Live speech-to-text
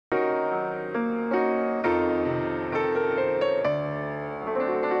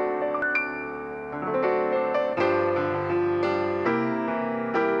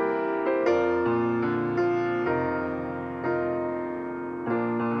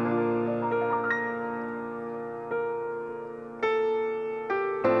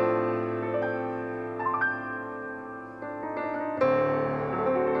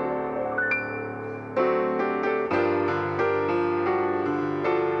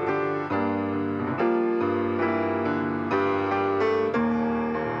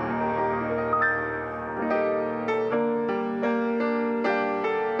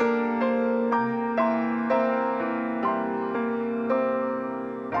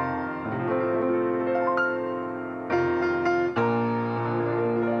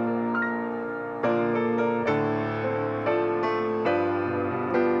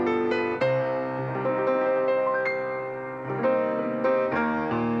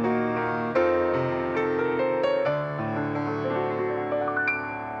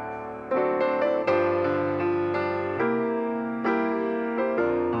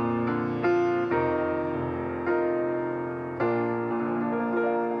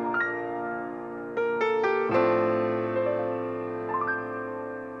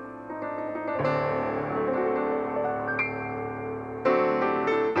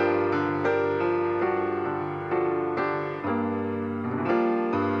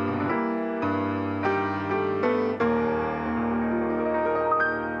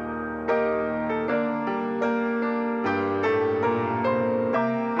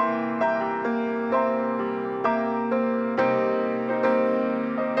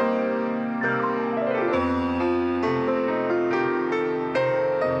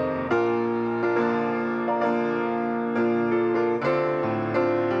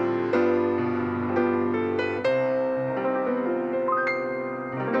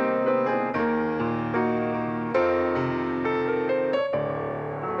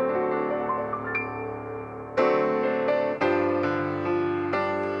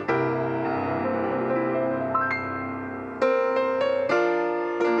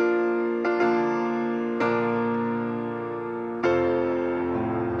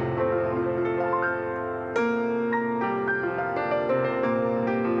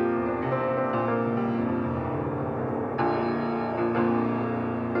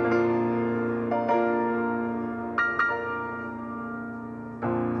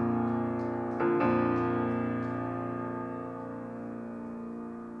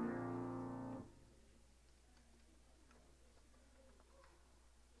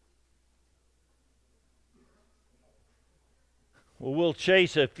Well, we'll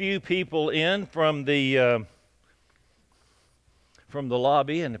chase a few people in from the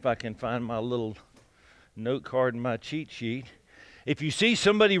lobby, and if I can find my little note card and my cheat sheet. If you see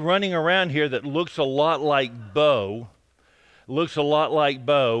somebody running around here that looks a lot like Bo,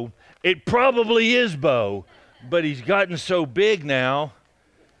 it probably is Bo, but he's gotten so big now,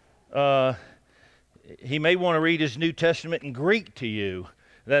 he may want to read his New Testament in Greek to you.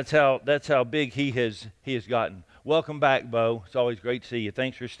 That's how big he has gotten. Welcome back, Bo. It's always great to see you.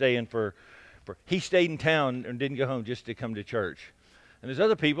 Thanks for staying for he stayed in town and didn't go home just to come to church. And there's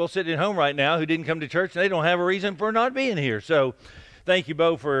other people sitting at home right now who didn't come to church, and they don't have a reason for not being here. So thank you,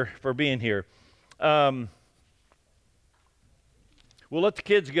 Bo, for being here. We'll let the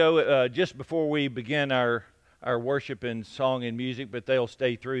kids go just before we begin our worship and song and music, but they'll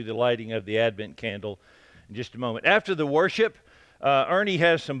stay through the lighting of the Advent candle in just a moment. After the worship, Ernie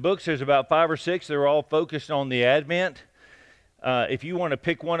has some books. There's about 5 or 6. They're all focused on the Advent. If you want to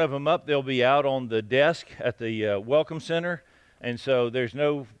pick one of them up, they'll be out on the desk at the Welcome Center. And so there's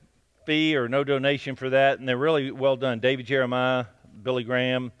no fee or no donation for that. And they're really well done. David Jeremiah, Billy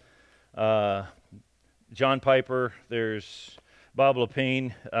Graham, John Piper. There's Bob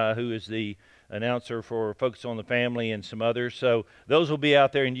Lepine, who is the announcer for Focus on the Family, and some others. So those will be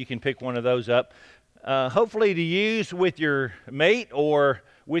out there, and you can pick one of those up. Hopefully to use with your mate or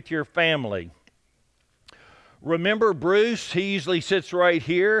with your family. Remember Bruce? He usually sits right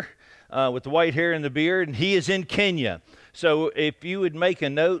here with the white hair and the beard, and he is in Kenya. So if you would make a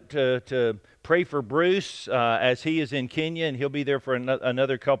note to pray for Bruce as he is in Kenya, and he'll be there for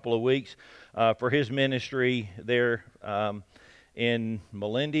another couple of weeks for his ministry there in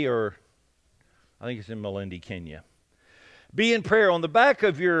Malindi, or I think it's in Malindi, Kenya. Be in prayer. On the back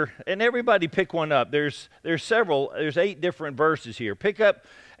of your, and everybody pick one up. There's 8 different verses here. Pick up,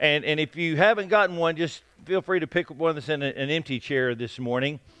 and if you haven't gotten one, just feel free to pick up one that's in an empty chair this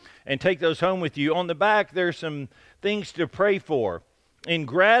morning and take those home with you. On the back, there's some things to pray for. In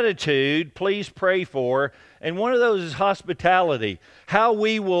gratitude, please pray for, and one of those is hospitality. How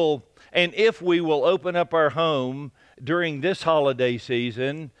we will, and if we will open up our home during this holiday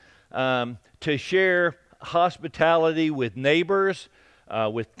season to share hospitality with neighbors,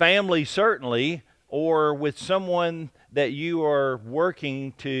 with family certainly, or with someone that you are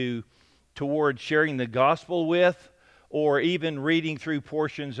working towards sharing the gospel with, or even reading through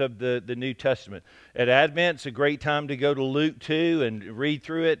portions of the New Testament. At Advent, it's a great time to go to Luke 2 and read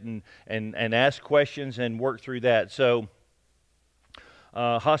through it and ask questions and work through that. So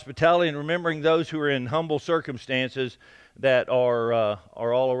hospitality and remembering those who are in humble circumstances that are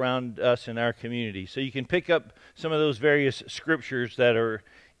all around us in our community. So you can pick up some of those various scriptures that are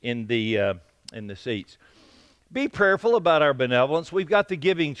in the seats. Be prayerful about our benevolence. We've got the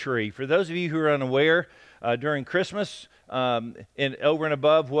giving tree. For those of you who are unaware, during Christmas, and over and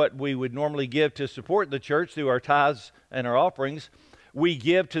above what we would normally give to support the church through our tithes and our offerings, we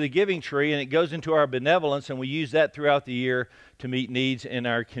give to the giving tree, and it goes into our benevolence, and we use that throughout the year to meet needs in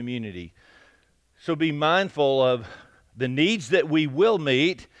our community. So be mindful of the needs that we will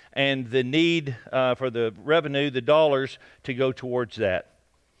meet and the need for the revenue, the dollars, to go towards that.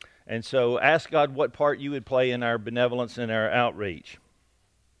 And so ask God what part you would play in our benevolence and our outreach.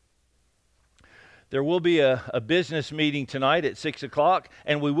 There will be a business meeting tonight at 6 o'clock,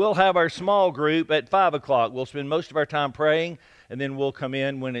 and we will have our small group at 5 o'clock. We'll spend most of our time praying, and then we'll come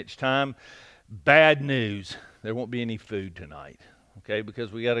in when it's time. Bad news, there won't be any food tonight, okay,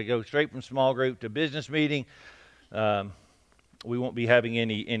 because we got to go straight from small group to business meeting. We won't be having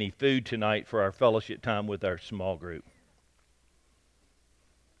any food tonight for our fellowship time with our small group.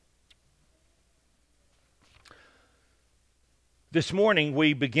 This morning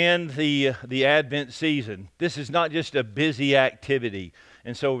we begin the Advent season. This is not just a busy activity.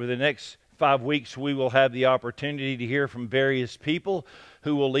 And so over the next 5 weeks we will have the opportunity to hear from various people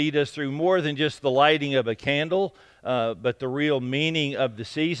who will lead us through more than just the lighting of a candle, but the real meaning of the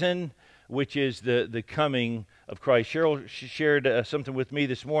season, which is the coming of Christ. Cheryl shared something with me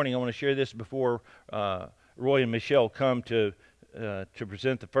this morning. I want to share this before Roy and Michelle come to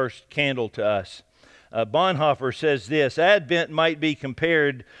present the first candle to us. Bonhoeffer says this: Advent might be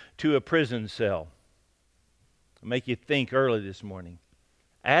compared to a prison cell. I'll make you think early this morning.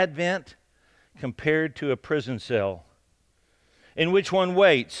 Advent compared to a prison cell in which one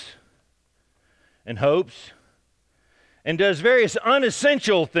waits and hopes and does various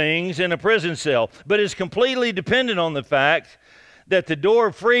unessential things in a prison cell, but is completely dependent on the fact that the door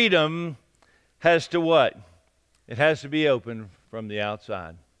of freedom has to what? It has to be open from the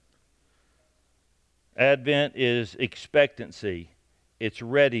outside. Advent is expectancy, it's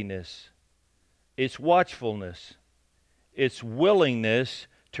readiness, it's watchfulness, its willingness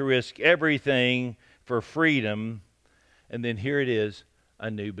to risk everything for freedom. And then here it is, a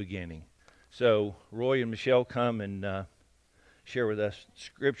new beginning. So Roy and Michelle come and share with us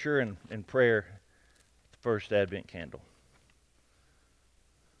scripture and prayer, the first Advent candle.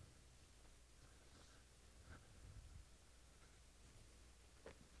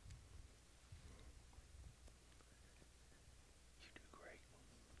 You do great.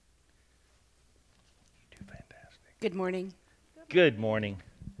 You do fantastic. Good morning. Good morning.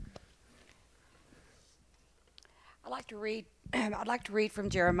 I'd like to read from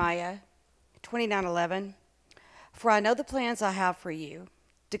Jeremiah 29:11. For I know the plans I have for you,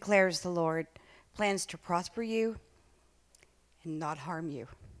 declares the Lord, plans to prosper you and not harm you,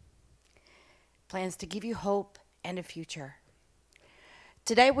 plans to give you hope and a future.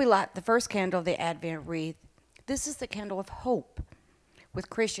 Today we light the first candle of the Advent wreath. This is the candle of hope. With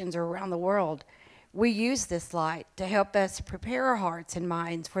Christians around the world, we use this light to help us prepare our hearts and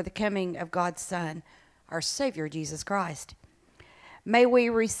minds for the coming of God's Son, our Savior, Jesus Christ. May we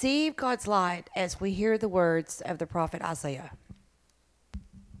receive God's light as we hear the words of the prophet Isaiah.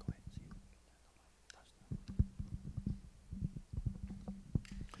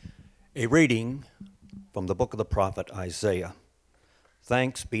 A reading from the book of the prophet Isaiah.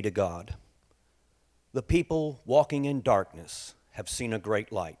 Thanks be to God. The people walking in darkness have seen a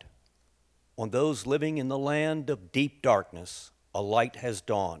great light. On those living in the land of deep darkness, a light has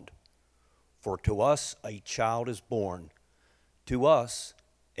dawned. For to us a child is born, to us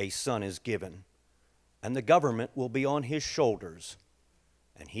a son is given, and the government will be on his shoulders,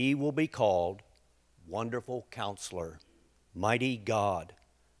 and he will be called Wonderful Counselor, Mighty God,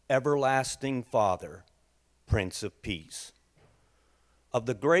 Everlasting Father, Prince of Peace. Of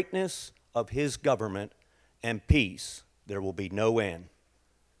the greatness of his government and peace there will be no end.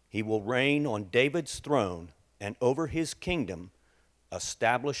 He will reign on David's throne and over his kingdom,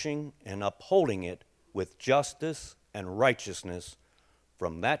 establishing and upholding it with justice and righteousness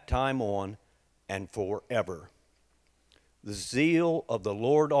from that time on and forever. The zeal of the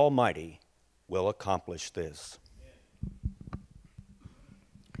Lord Almighty will accomplish this.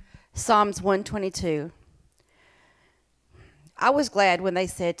 Psalms 122. I was glad when they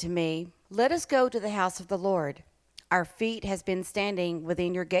said to me, let us go to the house of the Lord. Our feet has been standing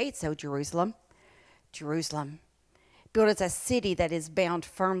within your gates, O Jerusalem. Jerusalem, built as a city that is bound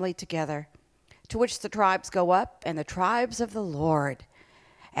firmly together, to which the tribes go up, and the tribes of the Lord,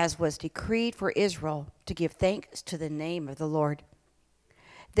 as was decreed for Israel, to give thanks to the name of the Lord.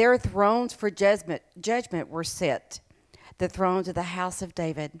 Their thrones for judgment were set, the thrones of the house of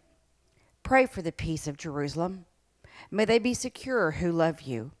David. Pray for the peace of Jerusalem. May they be secure who love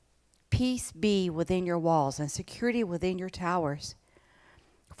you. Peace be within your walls and security within your towers.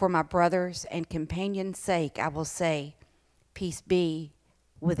 For my brothers' and companions' sake, I will say, peace be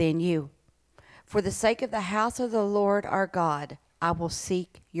within you. For the sake of the house of the Lord our God, I will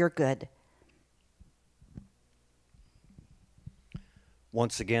seek your good.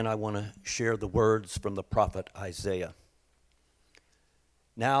 Once again, I want to share the words from the prophet Isaiah.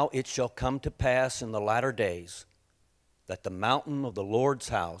 Now it shall come to pass in the latter days that the mountain of the Lord's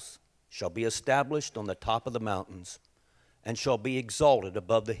house shall be established on the top of the mountains, and shall be exalted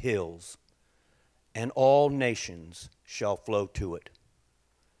above the hills, and all nations shall flow to it.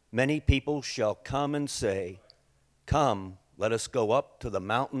 Many people shall come and say, come, let us go up to the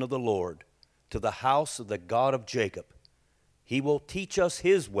mountain of the Lord, to the house of the God of Jacob. He will teach us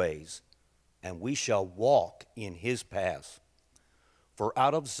his ways, and we shall walk in his paths. For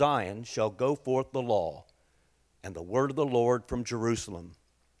out of Zion shall go forth the law, and the word of the Lord from Jerusalem.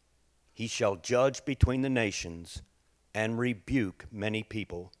 He shall judge between the nations, and rebuke many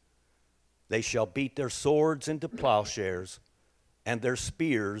people. They shall beat their swords into plowshares, and their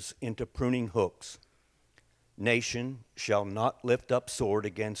spears into pruning hooks. Nation shall not lift up sword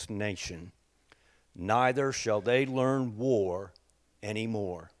against nation, neither shall they learn war any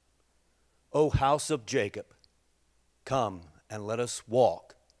more. O house of Jacob, come and let us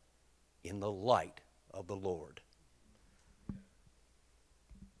walk in the light of the Lord.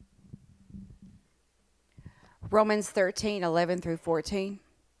 Romans 13:11 through 14.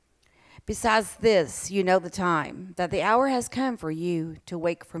 Besides this, you know the time, that the hour has come for you to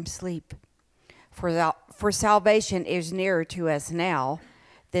wake from sleep. For salvation is nearer to us now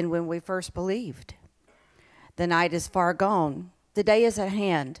than when we first believed. The night is far gone, the day is at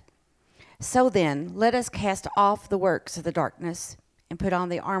hand. So then, let us cast off the works of the darkness and put on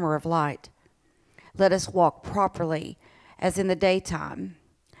the armor of light. Let us walk properly as in the daytime,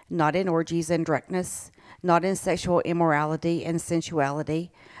 not in orgies and drunkenness, not in sexual immorality and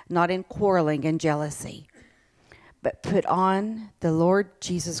sensuality, not in quarreling and jealousy. but put on the Lord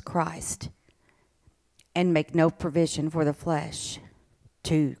Jesus Christ, and make no provision for the flesh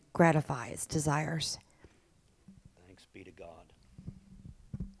to gratify its desires. Thanks be to God.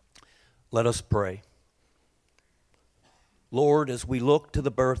 Let us pray. Lord, as we look to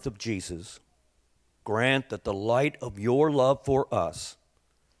the birth of Jesus, grant that the light of your love for us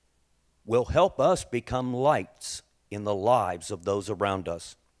will help us become lights in the lives of those around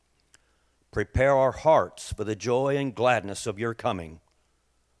us. Prepare our hearts for the joy and gladness of your coming,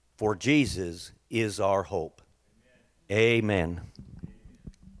 for Jesus is our hope. Amen.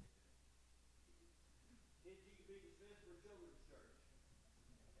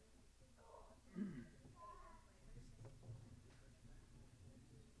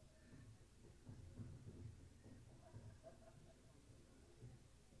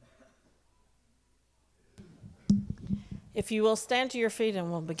 If you will stand to your feet, and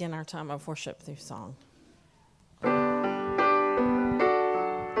we'll begin our time of worship through song.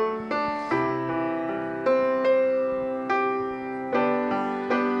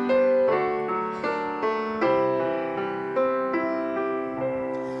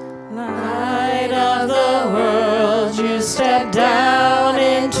 Light of the world, you step down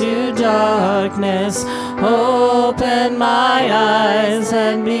into darkness. Open my eyes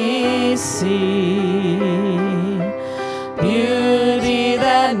and me see beauty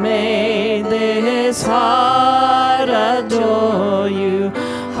that made this heart adore you.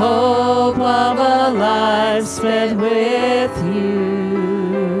 Hope of a life spent with you.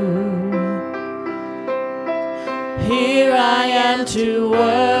 Here I am to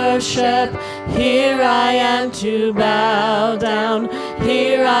worship. Here I am to bow down.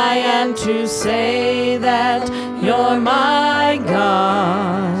 Here I am to say that you're my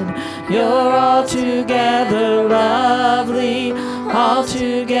God. You're altogether lovely,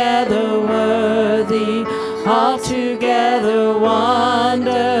 altogether worthy, altogether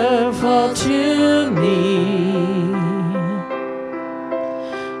wonderful to me.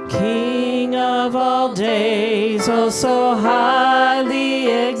 King of all days, oh so highly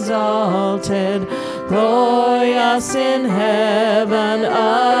exalted, glorious in heaven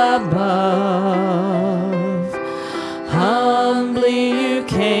above. Humbly you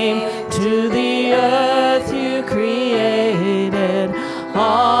came to the earth you created,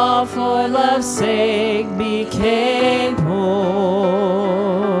 all for love's sake became poor.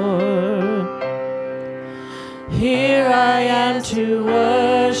 Here I am to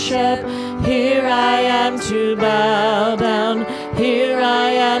worship, here I am to bow down, here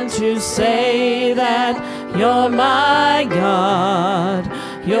I am to say that you're my God.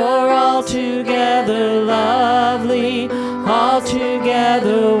 You're altogether lovely,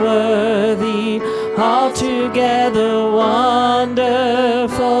 altogether worthy, altogether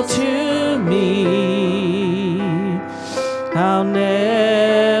wonderful to me. I'll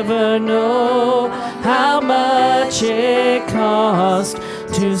never know how much it cost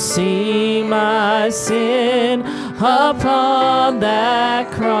to see my sin upon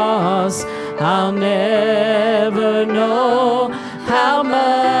that cross. I'll never know how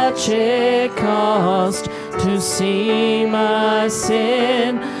much it cost to see my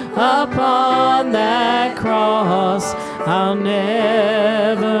sin upon that cross. I'll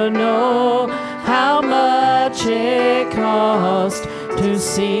never know how much it cost to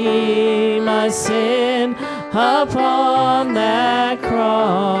see my sin upon that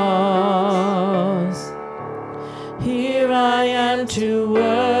cross. Here I am to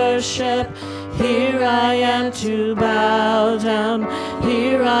worship, here I am to bow down,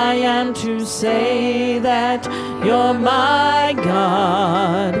 here I am to say that you're my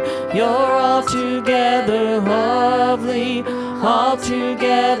God. You're altogether lovely,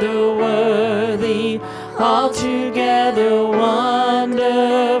 altogether worthy, altogether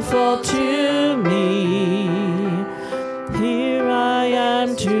wonderful to me. Here I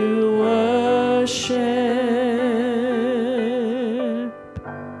am to worship.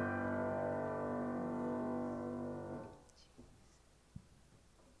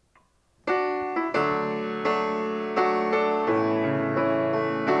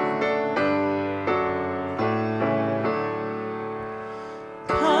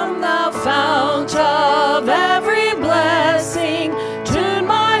 Fount of every blessing, tune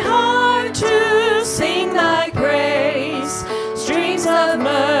my heart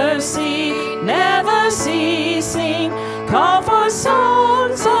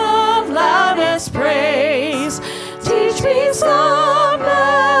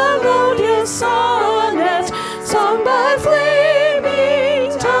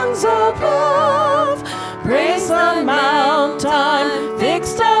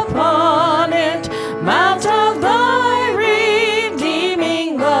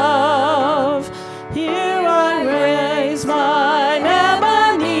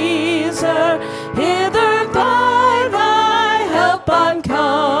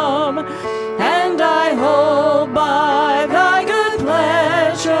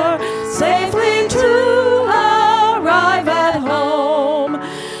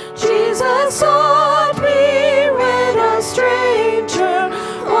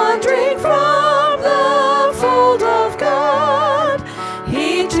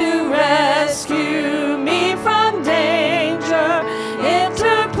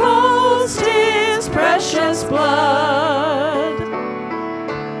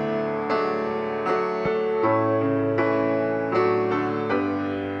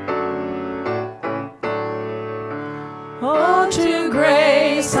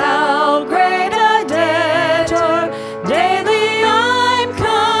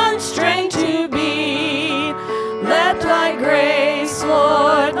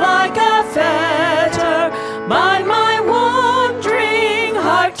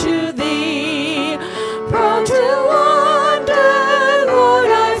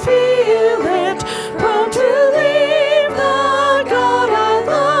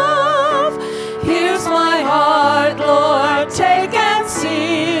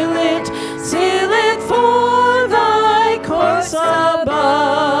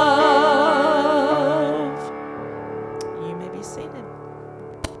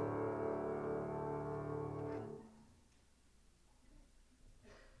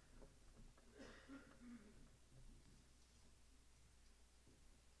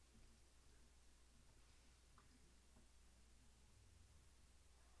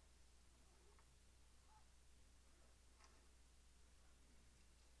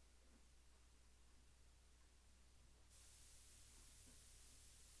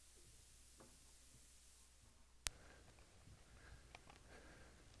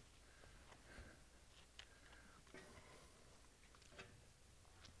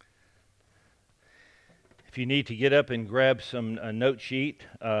If you need to get up and grab a note sheet,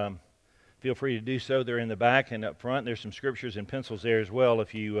 feel free to do so. They're in the back and up front. There's some scriptures and pencils there as well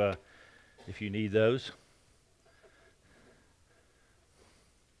if you need those.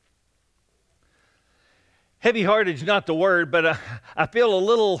 Heavy-hearted is not the word, but I feel a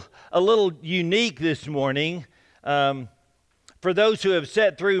little unique this morning. For those who have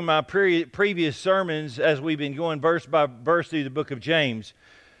sat through my previous sermons as we've been going verse by verse through the book of James,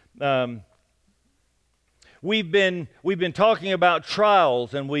 we've been talking about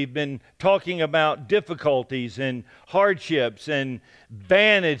trials, and we've been talking about difficulties and hardships and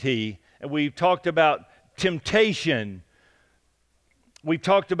vanity, and we've talked about temptation. We've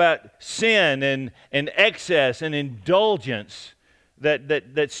talked about sin and excess and indulgence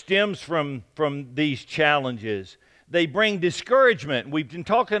that stems from these challenges. They bring discouragement. We've been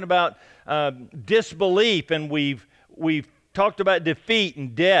talking about disbelief, and we've talked about defeat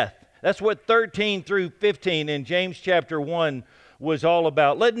and death. That's what 13 through 15 in James chapter 1 was all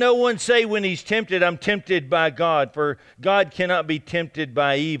about. Let no one say when he's tempted, I'm tempted by God, for God cannot be tempted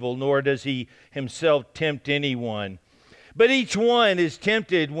by evil, nor does he himself tempt anyone. But each one is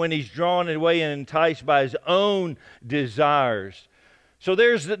tempted when he's drawn away and enticed by his own desires. So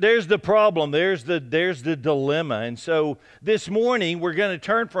there's the problem. There's the dilemma. And so this morning we're going to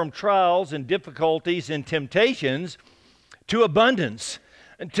turn from trials and difficulties and temptations to abundance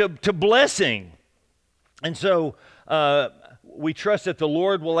and to blessing. And so we trust that the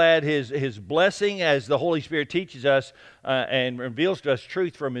Lord will add His blessing as the Holy Spirit teaches us and reveals to us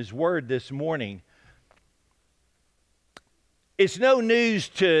truth from His Word this morning. It's no news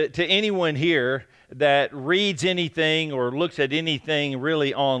to anyone here that reads anything or looks at anything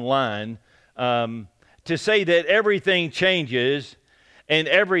really online to say that everything changes and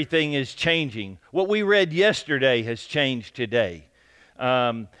everything is changing. What we read yesterday has changed today.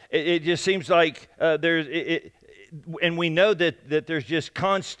 It just seems like and we know that there's just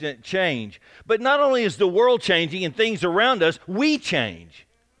constant change. But not only is the world changing and things around us, we change.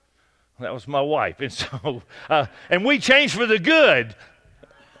 That was my wife. And so, and we change for the good.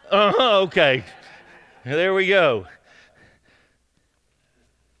 Okay. There we go.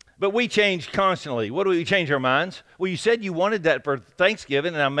 But we change constantly. What do we change our minds? Well, you said you wanted that for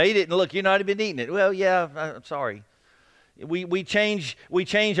Thanksgiving, and I made it, and look, you're not even eating it. Well, yeah, I'm sorry. We change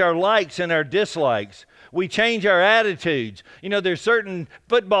our likes and our dislikes. We change our attitudes. You know, there's certain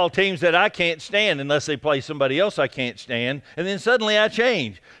football teams that I can't stand unless they play somebody else I can't stand, and then suddenly I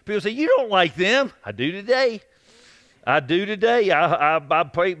change. People say, you don't like them. I do today. I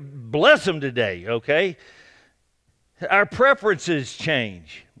pray, bless them today, okay? Our preferences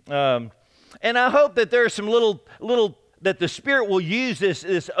change. And I hope that there are some little that the Spirit will use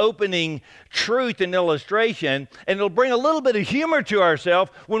this opening truth and illustration, and it'll bring a little bit of humor to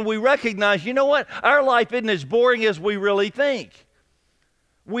ourselves when we recognize, you know what? Our life isn't as boring as we really think.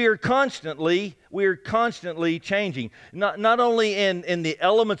 We are constantly changing. Not only in the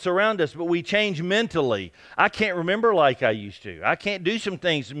elements around us, but we change mentally. I can't remember like I used to. I can't do some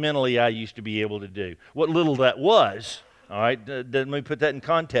things mentally I used to be able to do. What little that was. All right, let me put that in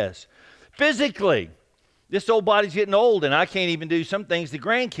context. Physically, this old body's getting old, and I can't even do some things the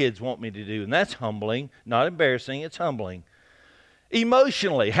grandkids want me to do, and that's humbling. Not embarrassing, it's humbling.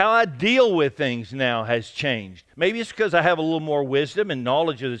 Emotionally, how I deal with things now has changed. Maybe it's because I have a little more wisdom and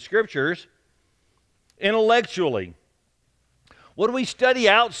knowledge of the Scriptures. Intellectually, what do we study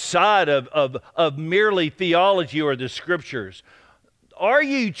outside of merely theology or the Scriptures? Are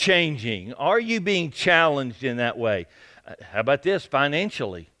you changing? Are you being challenged in that way? How about this?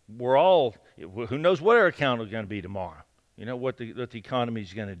 Financially, we're all, who knows what our account is going to be tomorrow? You know, what the economy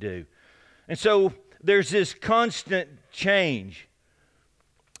is going to do. And so there's this constant change.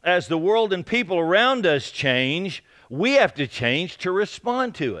 As the world and people around us change, we have to change to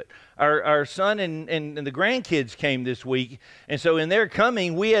respond to it. Our son and the grandkids came this week, and so in their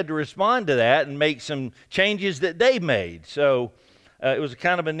coming, we had to respond to that and make some changes that they made. So it was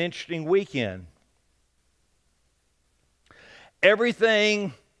kind of an interesting weekend.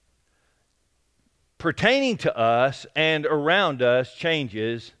 Everything pertaining to us and around us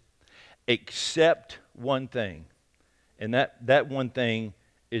changes except one thing, and that one thing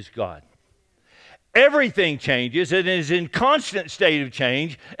is God. Everything changes and is in constant state of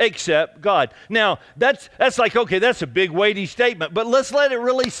change except God. Now, that's like, okay, that's a big weighty statement, but let's let it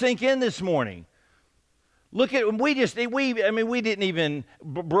really sink in this morning. Look at, we didn't even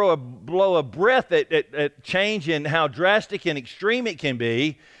blow a breath at change and how drastic and extreme it can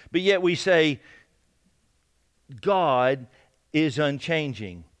be, but yet we say, God is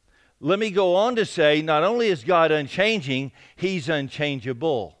unchanging. Let me go on to say, not only is God unchanging, He's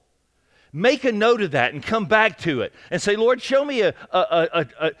unchangeable. Make a note of that and come back to it and say, Lord, show me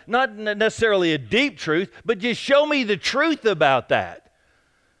not necessarily a deep truth, but just show me the truth about that.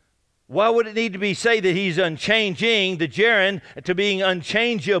 Why would it need to be say that he's unchanging, the gerund, to being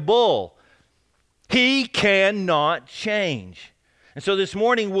unchangeable? He cannot change. And so this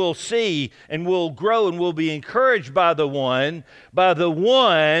morning we'll see and we'll grow and we'll be encouraged by the one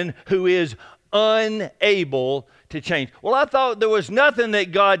who is unable to change. Well, I thought there was nothing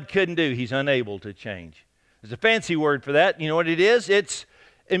that God couldn't do. He's unable to change. There's a fancy word for that. You know what it is? It's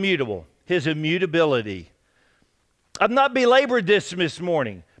immutable. His immutability. I've not belabored this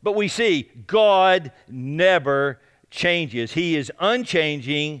morning, but we see God never changes. He is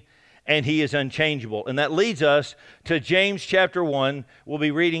unchanging and he is unchangeable. And that leads us to James chapter 1. We'll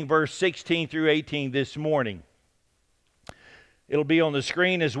be reading verse 16 through 18 this morning. It'll be on the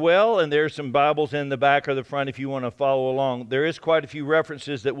screen as well, and there's some Bibles in the back or the front if you want to follow along. There is quite a few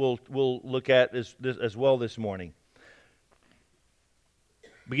references that we'll look at as well this morning.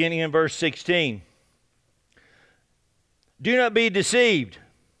 Beginning in verse 16. Do not be deceived,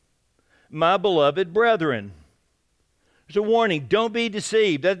 my beloved brethren. There's a warning. Don't be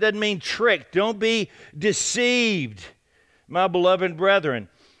deceived. That doesn't mean tricked. Don't be deceived, my beloved brethren.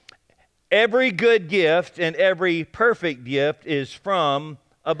 Every good gift and every perfect gift is from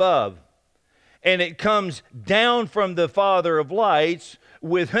above, and it comes down from the Father of lights,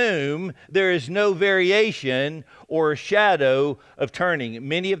 with whom there is no variation or shadow of turning.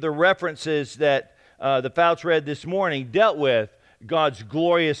 Many of the references that the Fouts read this morning dealt with God's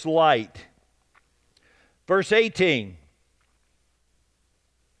glorious light. Verse 18.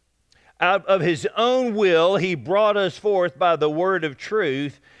 Out of his own will he brought us forth by the word of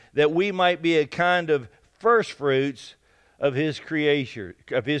truth, that we might be a kind of first fruits of his creatures.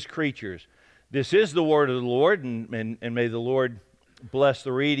 This is the word of the Lord, and may the Lord bless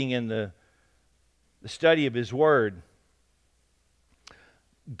the reading and the study of his word.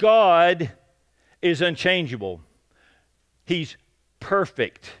 God is unchangeable. He's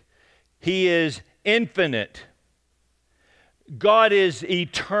perfect. He is infinite. God is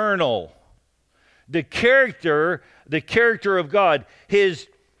eternal. The character of God, His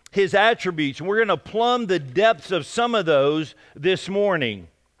attributes. And we're going to plumb the depths of some of those this morning.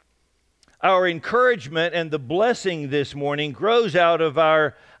 Our encouragement and the blessing this morning grows out of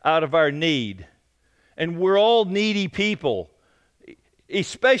our need. And we're all needy people,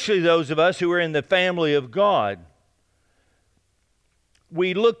 especially those of us who are in the family of God.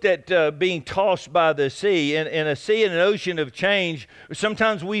 We looked at being tossed by the sea. In a sea and an ocean of change,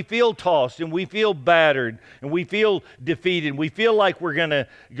 sometimes we feel tossed and we feel battered and we feel defeated. We feel like we're going to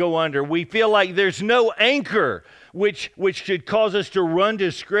go under. We feel like there's no anchor, which should cause us to run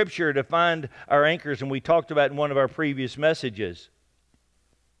to Scripture to find our anchors. And we talked about in one of our previous messages.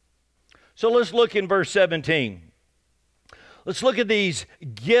 So let's look in verse 17. Let's look at these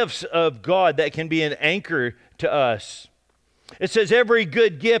gifts of God that can be an anchor to us. It says, every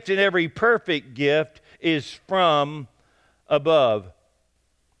good gift and every perfect gift is from above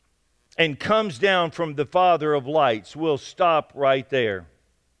and comes down from the Father of lights. We'll stop right there.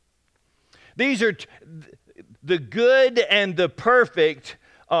 These are the good and the perfect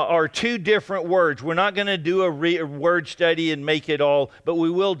are two different words. We're not going to do a word study and make it all, but we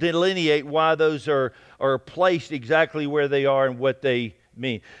will delineate why those are placed exactly where they are and what they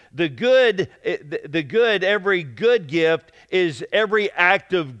mean. The good, every good gift is every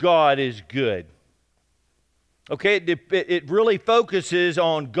act of God is good. Okay, it really focuses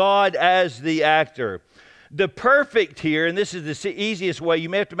on God as the actor. The perfect here, and this is the easiest way, you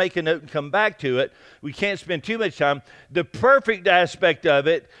may have to make a note and come back to it. We can't spend too much time. The perfect aspect of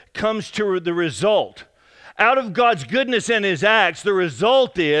it comes to the result. Out of God's goodness and His acts, the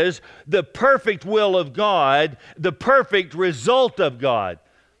result is the perfect will of God, the perfect result of God.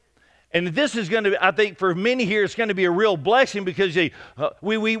 And this is going to, I think for many here, it's going to be a real blessing because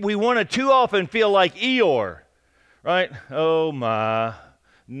we want to too often feel like Eeyore, right? Oh my,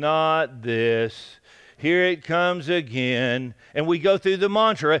 not this. Here it comes again. And we go through the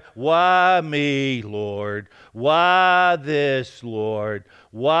mantra, why me, Lord? Why this, Lord?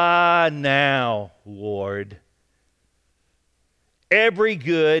 Why now, Lord? Every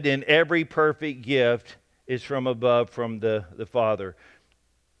good and every perfect gift is from above, from the Father.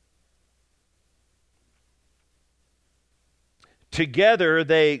 Together,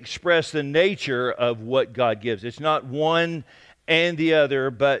 they express the nature of what God gives. It's not one and the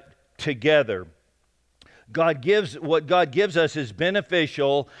other, but together. What God gives us is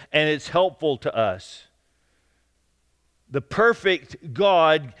beneficial and it's helpful to us. The perfect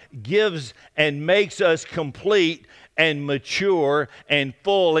God gives and makes us complete and mature and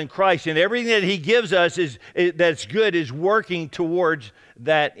full in Christ. And everything that He gives us that's good is working towards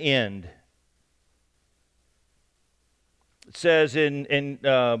that end. It says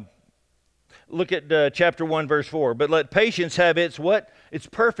look at chapter 1, verse 4. But let patience have its what? Its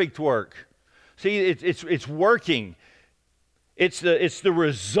perfect work. See, it's working. It's the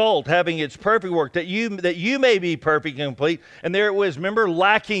result having its perfect work, that you may be perfect and complete. And there it was, remember,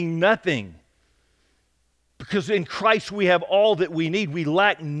 lacking nothing. Because in Christ we have all that we need. We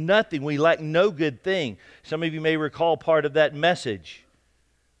lack nothing. We lack no good thing. Some of you may recall part of that message.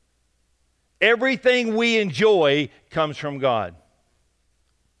 Everything we enjoy comes from God.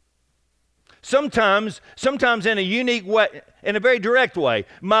 Sometimes in a unique way, in a very direct way,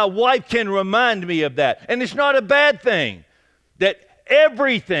 my wife can remind me of that. And it's not a bad thing. That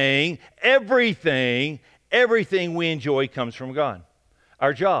everything we enjoy comes from God.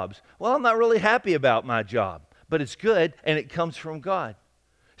 Our jobs. Well, I'm not really happy about my job, but it's good and it comes from God.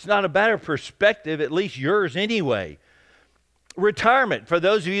 It's not a matter of perspective, at least yours anyway. Retirement. For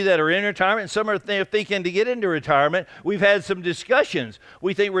those of you that are in retirement, and some are thinking to get into retirement, we've had some discussions.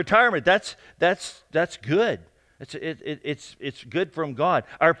 We think retirement, that's good. It's good from God.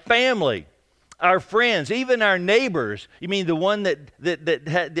 Our family, our friends, even our neighbors. You mean the one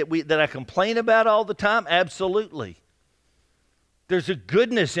that I complain about all the time? Absolutely. There's a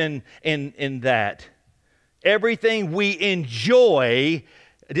goodness in that. Everything we enjoy,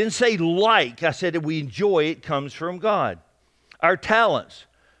 I didn't say like, I said that we enjoy, it comes from God. Our talents,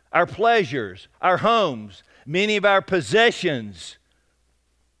 our pleasures, our homes, many of our possessions.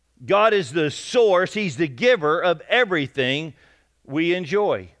 God is the source. He's the giver of everything we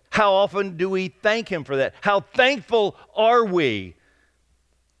enjoy. How often do we thank Him for that? How thankful are we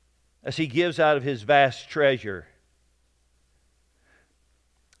as He gives out of His vast treasure?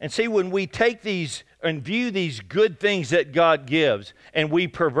 And see, when we take these and view these good things that God gives and we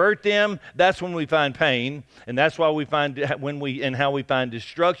pervert them, that's when we find pain, and that's why we find how we find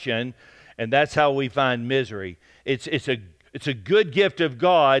destruction, and that's how we find misery. It's a good gift of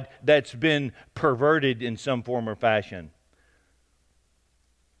God that's been perverted in some form or fashion.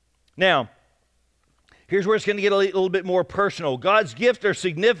 Now, here's where it's going to get a little bit more personal. God's gifts are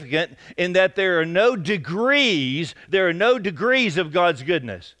significant in that there are no degrees of God's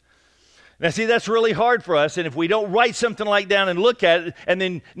goodness. Now, see, that's really hard for us, and if we don't write something like down and look at it and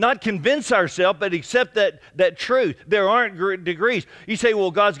then not convince ourselves but accept that truth, there aren't degrees. You say, well,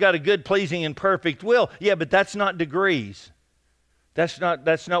 God's got a good, pleasing, and perfect will. Yeah, but that's not degrees. That's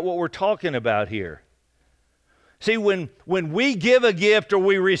not what we're talking about here. See, when we give a gift or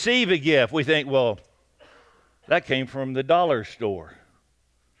we receive a gift, we think, well, that came from the dollar store.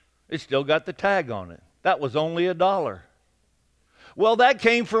 It still got the tag on it. That was only $1. Well, that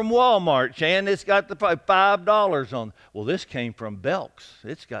came from Walmart, and it's got the $5 on it. Well, this came from Belk's.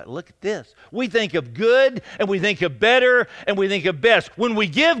 Look at this. We think of good, and we think of better, and we think of best when we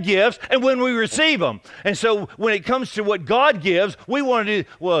give gifts and when we receive them. And so when it comes to what God gives, we want to do,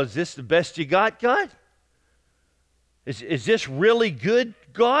 well, is this the best you got, God? Is this really good,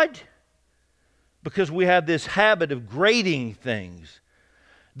 God? Because we have this habit of grading things.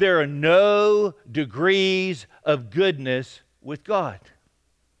 There are no degrees of goodness with God.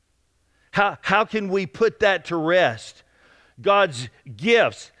 How can we put that to rest? God's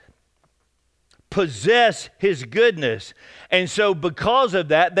gifts possess His goodness. And so because of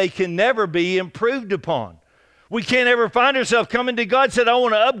that, they can never be improved upon. We can't ever find ourselves coming to God and saying, I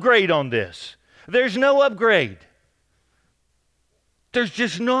want to upgrade on this. There's no upgrade. There's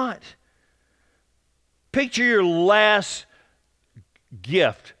just not. Picture your last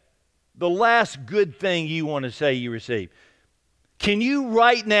gift, the last good thing you want to say you received. Can you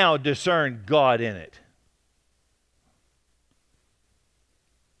right now discern God in it?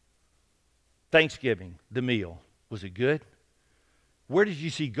 Thanksgiving, the meal. Was it good? Where did you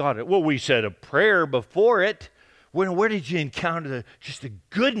see God? Well, we said a prayer before it. Where did you encounter just the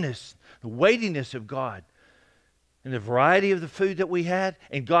goodness, the weightiness of God? And the variety of the food that we had,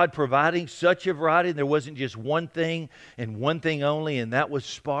 and God providing such a variety, and there wasn't just one thing and one thing only, and that was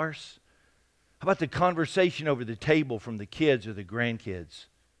sparse. How about the conversation over the table from the kids or the grandkids?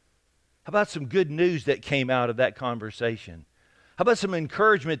 How about some good news that came out of that conversation? How about some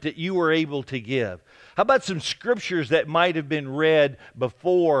encouragement that you were able to give? How about some scriptures that might have been read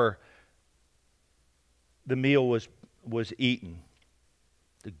before the meal was eaten?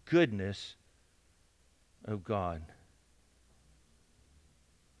 The goodness of God.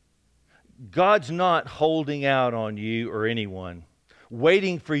 God's not holding out on you or anyone,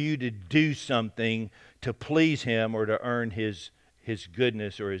 waiting for you to do something to please Him or to earn His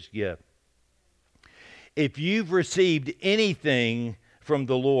goodness or His gift. If you've received anything from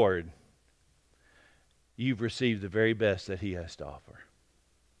the Lord, you've received the very best that He has to offer.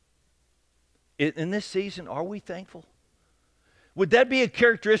 In this season, are we thankful? Would that be a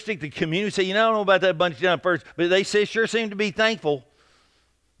characteristic the community say, I don't know about that bunch down first, but they sure seem to be thankful.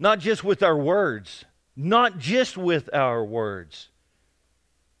 Not just with our words. Not just with our words.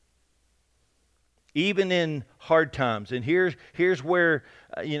 Even in hard times. And here's where,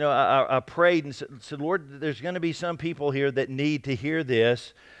 I prayed and said, Lord, there's going to be some people here that need to hear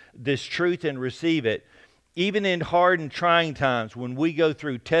this truth and receive it. Even in hard and trying times when we go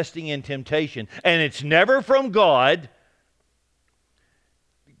through testing and temptation, and it's never from God,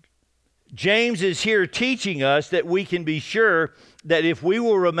 James is here teaching us that we can be sure that if we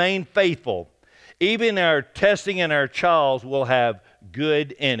will remain faithful, even our testing and our trials will have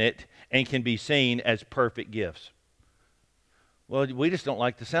good in it and can be seen as perfect gifts. Well, we just don't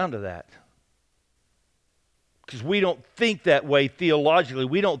like the sound of that. Because we don't think that way theologically.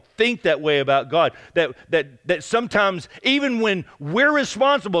 We don't think that way about God. That sometimes, even when we're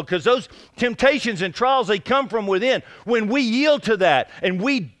responsible, because those temptations and trials, they come from within. When we yield to that and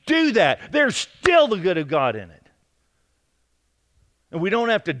we do that, there's still the good of God in it. And we don't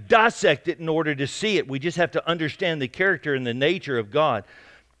have to dissect it in order to see it. We just have to understand the character and the nature of God.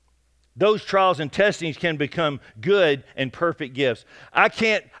 Those trials and testings can become good and perfect gifts. I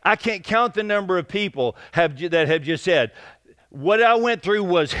can't count the number of people that have just said, what I went through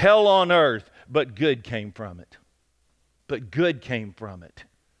was hell on earth, but good came from it. But good came from it.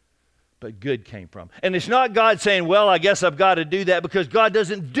 But good came from it. And it's not God saying, well, I guess I've got to do that, because God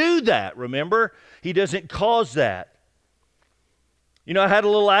doesn't do that, remember? He doesn't cause that. I had a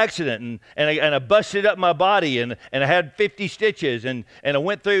little accident and I busted up my body and I had 50 stitches and I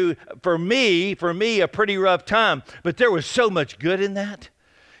went through, for me, a pretty rough time. But there was so much good in that.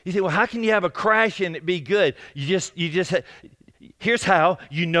 You think, well, how can you have a crash and it be good? Here's how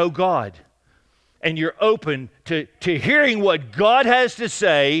you know God. And you're open to hearing what God has to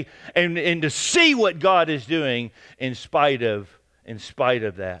say and to see what God is doing in spite of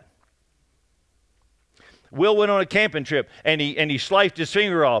that. Will went on a camping trip, and he sliced his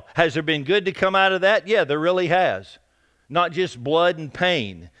finger off. Has there been good to come out of that? Yeah, there really has. Not just blood and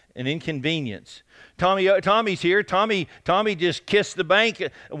pain and inconvenience. Tommy's here. Tommy just kissed the bank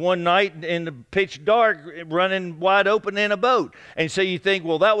one night in the pitch dark, running wide open in a boat. And so you think,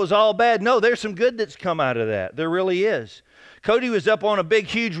 well, that was all bad. No, there's some good that's come out of that. There really is. Cody was up on a big,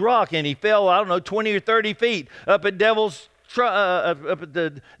 huge rock, and he fell, 20 or 30 feet up at up at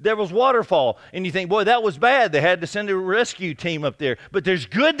the Devil's Waterfall, and you think, boy, that was bad. They had to send a rescue team up there. But there's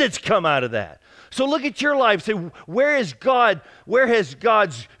good that's come out of that. So look at your life. Say, where has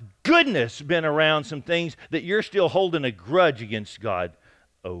God's goodness been around some things that you're still holding a grudge against God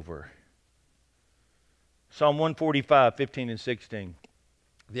over? Psalm 145, 15 and 16.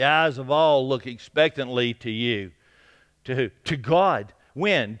 The eyes of all look expectantly to you. To who? To God.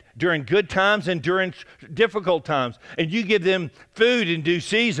 When? During good times and during difficult times. And you give them food in due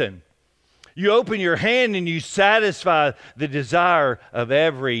season. You open your hand and you satisfy the desire of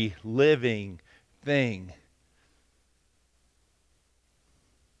every living thing.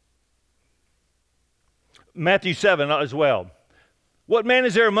 Matthew 7 as well. What man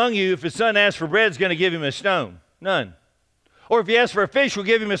is there among you, if his son asks for bread, is going to give him a stone? None. Or if he asks for a fish, will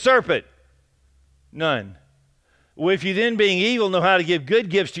give him a serpent? None. Well, if you then, being evil, know how to give good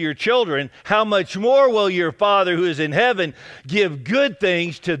gifts to your children, how much more will your Father who is in heaven give good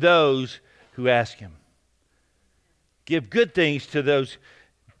things to those who ask Him? Give good things to those.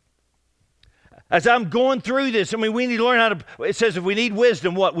 As I'm going through this, we need to learn how to, it says if we need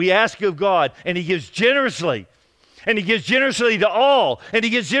wisdom, what? We ask of God, and He gives generously. And He gives generously to all. And He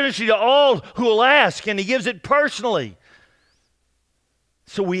gives generously to all who will ask, and He gives it personally.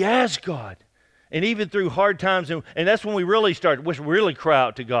 So we ask God. And even through hard times, and that's when we really cry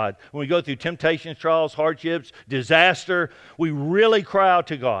out to God. When we go through temptations, trials, hardships, disaster, we really cry out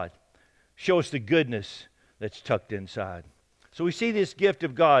to God. Show us the goodness that's tucked inside. So we see this gift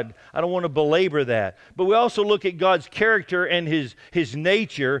of God. I don't want to belabor that. But we also look at God's character and His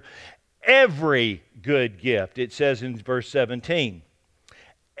nature. Every good gift, it says in verse 17.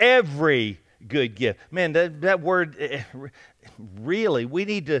 Every good gift. Man, that word... Really, we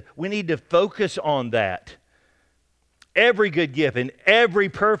need to focus on that. Every good gift and every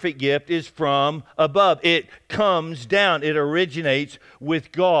perfect gift is from above. It comes down. It originates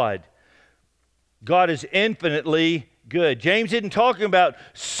with God. God is infinitely good. James isn't talking about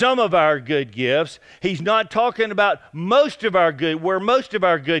some of our good gifts. He's not talking about where most of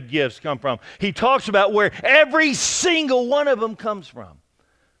our good gifts come from. He talks about where every single one of them comes from.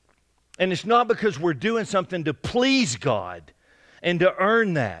 And it's not because we're doing something to please God and to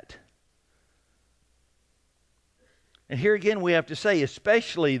earn that. And here again we have to say,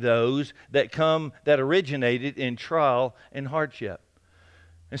 especially those that originated in trial and hardship.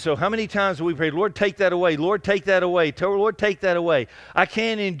 And so how many times have we prayed, Lord, take that away. Lord, take that away. Lord, take that away. I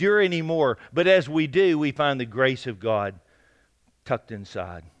can't endure anymore. But as we do, we find the grace of God tucked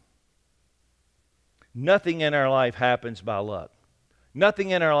inside. Nothing in our life happens by luck. Nothing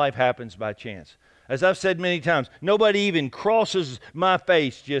in our life happens by chance. As I've said many times, nobody even crosses my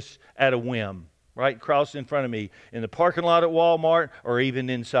face just at a whim, right? Cross in front of me in the parking lot at Walmart or even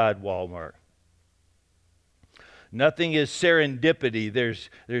inside Walmart. Nothing is serendipity. There's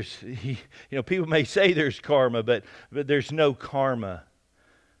people may say there's karma, but there's no karma.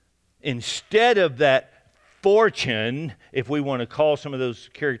 Instead of that fortune, if we want to call some of those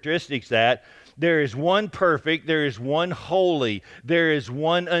characteristics that, there is one perfect, there is one holy, there is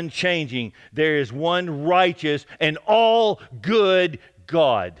one unchanging, there is one righteous and all good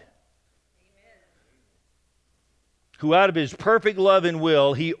God. Who out of His perfect love and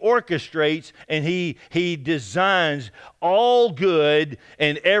will, He orchestrates and He designs all good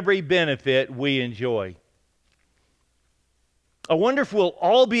and every benefit we enjoy. I wonder if we'll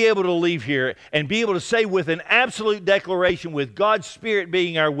all be able to leave here and be able to say with an absolute declaration, with God's Spirit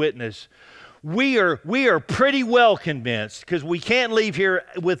being our witness, we are pretty well convinced, because we can't leave here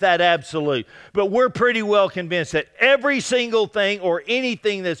with that absolute, but we're pretty well convinced that every single thing or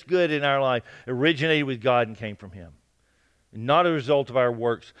anything that's good in our life originated with God and came from Him. Not a result of our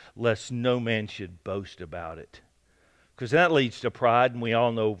works, lest no man should boast about it. Because that leads to pride, and we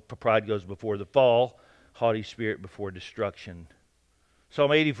all know pride goes before the fall, haughty spirit before destruction. Psalm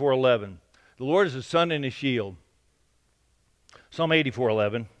 84:11. The Lord is a sun and a shield. Psalm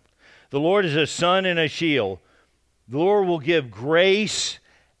 84:11. The Lord is a sun and a shield. The Lord will give grace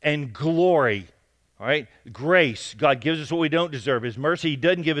and glory. All right? Grace. God gives us what we don't deserve. His mercy, He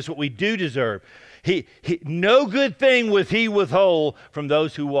doesn't give us what we do deserve. No good thing will He withhold from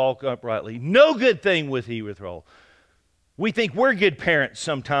those who walk uprightly. No good thing will He withhold. We think we're good parents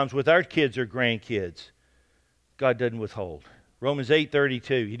sometimes with our kids or grandkids. God doesn't withhold. Romans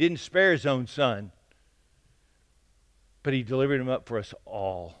 8:32. He didn't spare His own Son, but He delivered Him up for us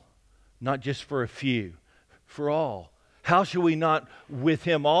all. Not just for a few, for all. How shall we not with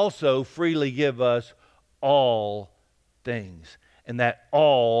Him also freely give us all things? And that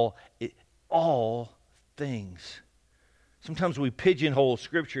all things. Sometimes we pigeonhole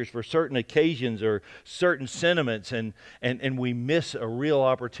scriptures for certain occasions or certain sentiments, and we miss a real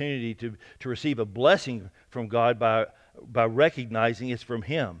opportunity to receive a blessing from God by recognizing it's from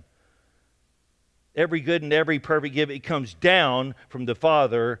Him. Every good and every perfect gift, it comes down from the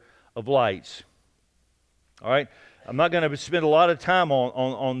Father of lights. All right? I'm not going to spend a lot of time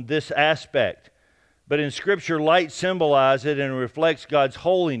on this aspect. But in Scripture, light symbolizes it and reflects God's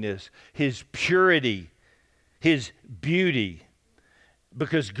holiness, His purity, His beauty.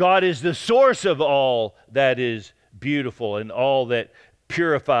 Because God is the source of all that is beautiful and all that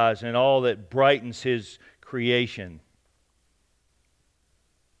purifies and all that brightens His creation.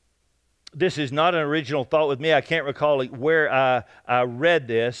 This is not an original thought with me. I can't recall where I read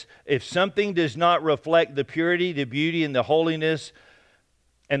this. If something does not reflect the purity, the beauty, and the holiness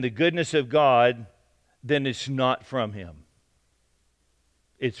and the goodness of God, then it's not from Him.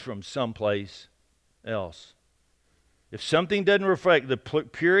 It's from someplace else. If something doesn't reflect the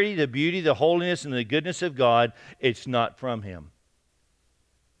purity, the beauty, the holiness, and the goodness of God, it's not from Him.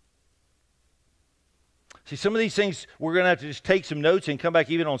 See, some of these things we're going to have to just take some notes and come back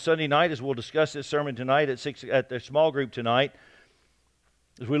even on Sunday night as we'll discuss this sermon tonight at 6 at the small group tonight.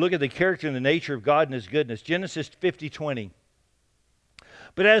 As we look at the character and the nature of God and His goodness. Genesis 50:20.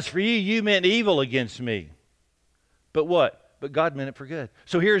 But as for you, you meant evil against me. But what? But God meant it for good.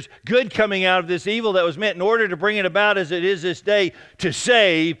 So here's good coming out of this evil that was meant in order to bring it about as it is this day to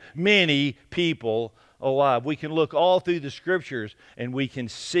save many people alive. We can look all through the Scriptures and we can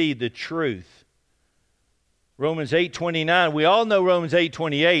see the truth. Romans 8:29. We all know Romans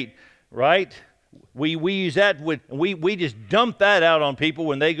 8:28, right? We use that. We just dump that out on people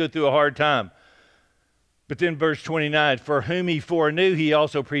when they go through a hard time. But then verse 29, for whom He foreknew, He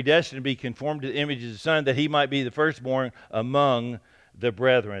also predestined to be conformed to the image of the Son, that He might be the firstborn among the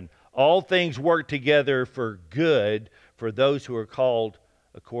brethren. All things work together for good for those who are called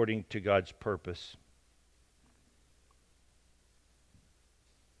according to God's purpose.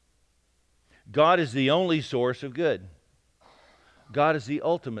 God is the only source of good. God is the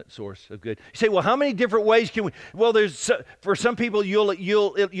ultimate source of good. You say, well, how many different ways can we? Well, for some people you'll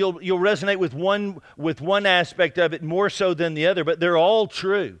resonate with one aspect of it more so than the other, but they're all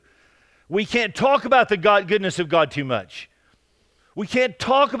true. We can't talk about the goodness of God too much. We can't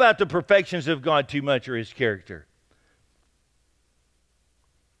talk about the perfections of God too much or His character.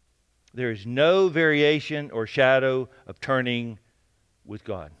 There is no variation or shadow of turning with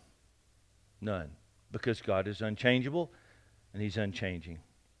God. None. Because God is unchangeable and He's unchanging.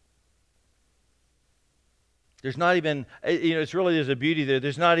 There's not even, it's really, there's a beauty there.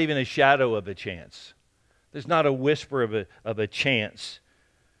 There's not even a shadow of a chance. There's not a whisper of a chance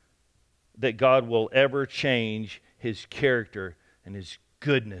that God will ever change His character and His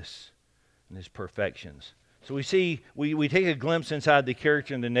goodness and His perfections. So we see, we take a glimpse inside the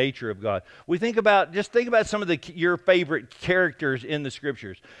character and the nature of God. Think about some of your favorite characters in the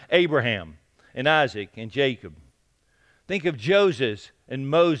Scriptures. Abraham and Isaac and Jacob. Think of Joseph and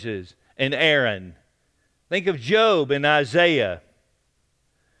Moses and Aaron. Think of Job and Isaiah.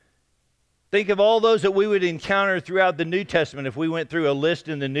 Think of all those that we would encounter throughout the New Testament if we went through a list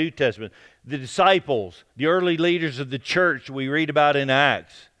in the New Testament. The disciples, the early leaders of the church we read about in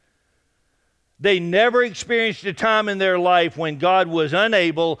Acts. They never experienced a time in their life when God was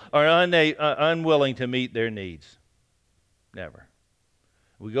unable or unwilling to meet their needs. Never.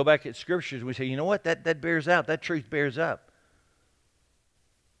 We go back at Scriptures and we say, you know what? That bears out. That truth bears up.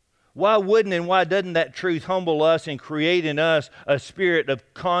 Why wouldn't and why doesn't that truth humble us and create in us a spirit of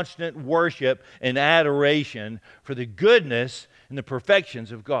constant worship and adoration for the goodness and the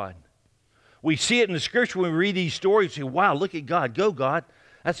perfections of God? We see it in the Scripture when we read these stories and say, wow, look at God. Go, God.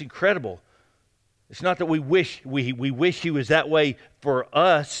 That's incredible. It's not that we wish He was that way for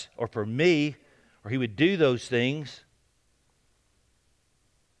us or for me, or He would do those things.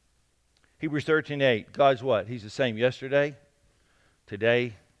 Hebrews 13:8. God's what? He's the same yesterday,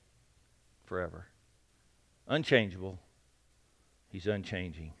 today, forever. Unchangeable. He's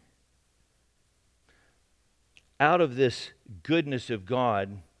unchanging. Out of this goodness of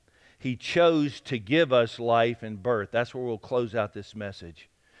God, He chose to give us life and birth. That's where we'll close out this message.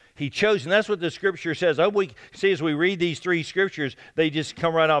 He chose, and that's what the Scripture says. I hope we see as we read these three Scriptures, they just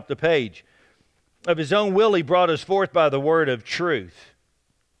come right off the page. Of His own will He brought us forth by the word of truth.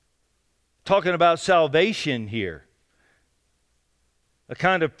 Talking about salvation here. A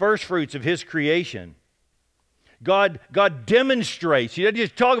kind of first fruits of His creation. God demonstrates, He doesn't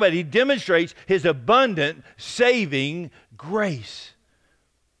just talk about it, He demonstrates His abundant saving grace.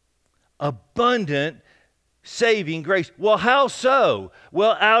 Abundant saving grace. Well, how so?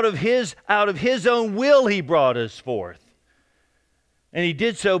 Well, out of his own will He brought us forth. And He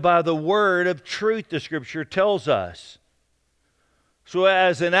did so by the word of truth, the Scripture tells us. So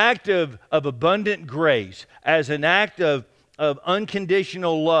as an act of abundant grace, as an act of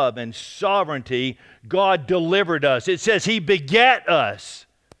unconditional love and sovereignty, God delivered us. It says He begat us.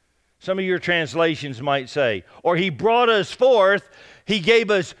 Some of your translations might say. Or He brought us forth. He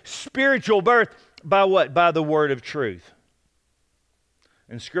gave us spiritual birth. By what? By the word of truth.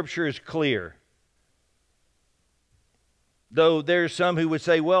 And Scripture is clear. Though there's some who would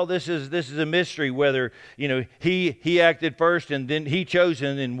say, well, this is a mystery whether, he acted first and then He chose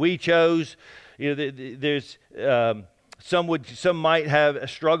and then we chose. There's some might have a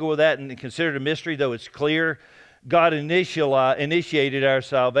struggle with that and consider it a mystery, though it's clear. God initiated our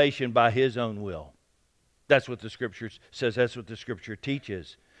salvation by His own will. That's what the Scripture says. That's what the Scripture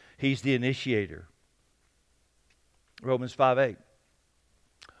teaches. He's the initiator. Romans 5:8.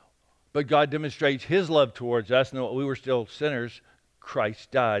 But God demonstrates His love towards us, and while we were still sinners,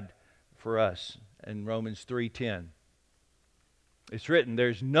 Christ died for us. In Romans 3:10. It's written,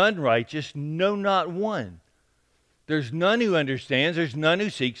 there's none righteous, no, not one. There's none who understands, there's none who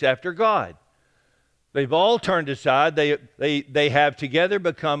seeks after God. They've all turned aside, they have together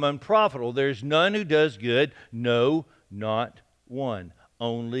become unprofitable. There's none who does good, no, not one.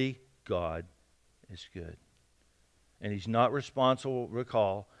 Only God is good. And He's not responsible,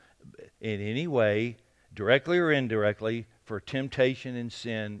 recall, in any way, directly or indirectly, for temptation and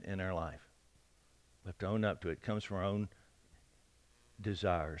sin in our life. We have to own up to it. It comes from our own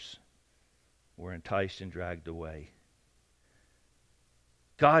desires. We're enticed and dragged away.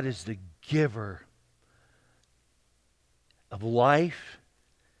 God is the giver of life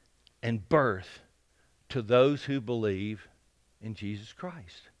and birth to those who believe in Jesus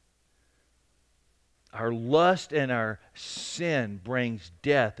Christ. Our lust and our sin brings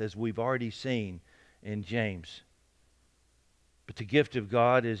death, as we've already seen in James. But the gift of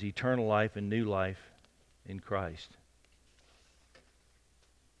God is eternal life and new life in Christ.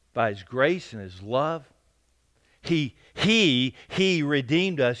 By His grace and His love, He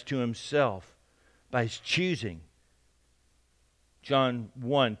redeemed us to Himself by His choosing. John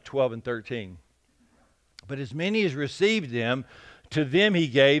 1:12 and 13. But as many as received Him, To them he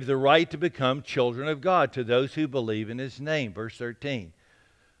gave the right to become children of God, to those who believe in his name. Verse 13.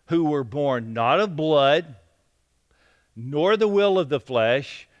 Who were born not of blood, nor the will of the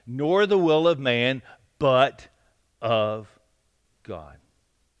flesh, nor the will of man, but of God.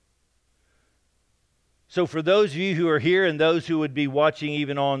 So for those of you who are here and those who would be watching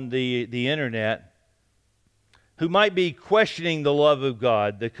even on the internet, who might be questioning the love of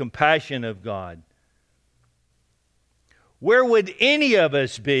God, the compassion of God, where would any of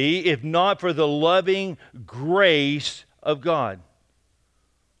us be if not for the loving grace of God?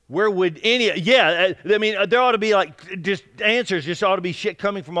 Where would any... Yeah, I mean, there ought to be like just answers, just ought to be shit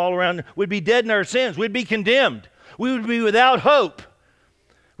coming from all around. We'd be dead in our sins. We'd be condemned. We would be without hope.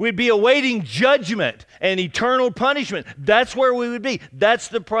 We'd be awaiting judgment and eternal punishment. That's where we would be. That's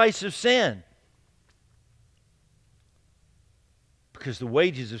the price of sin. Because the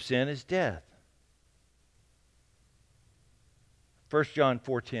wages of sin is death. 1 John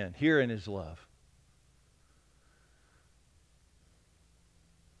 4:10, herein is love.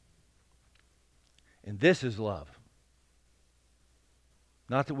 And this is love.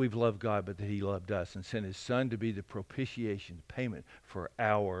 Not that we've loved God, but that he loved us and sent his Son to be the propitiation, payment for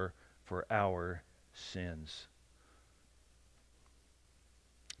our sins.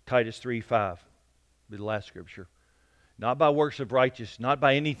 Titus 3:5, the last scripture. Not by works of righteousness, not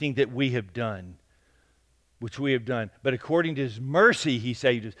by anything that we have done, which we have done, but according to his mercy he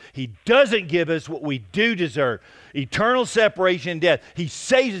saved us. He doesn't give us what we do deserve. Eternal separation and death. He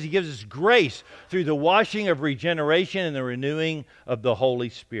saves us. He gives us grace through the washing of regeneration and the renewing of the Holy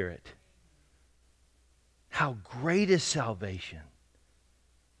Spirit. How great is salvation.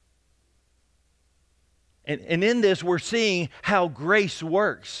 And in this we're seeing how grace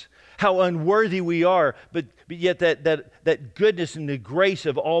works. How unworthy we are, but yet that goodness and the grace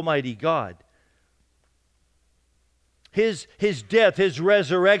of Almighty God. His death, his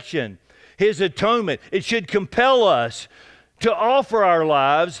resurrection, his atonement, it should compel us to offer our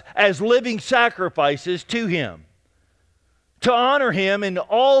lives as living sacrifices to him. To honor him in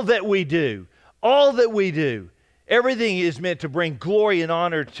all that we do. All that we do. Everything is meant to bring glory and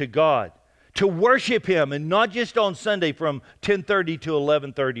honor to God. To worship him, and not just on Sunday from 10:30 to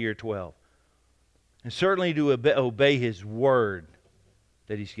 11:30 or 12. And certainly to obey his word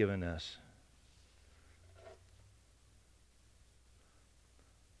that he's given us.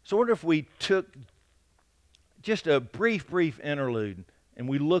 So I wonder if we took just a brief interlude and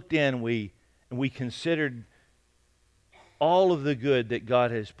we looked in and we considered all of the good that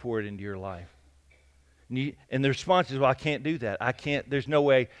God has poured into your life. And the response is, well, I can't do that. I can't, there's no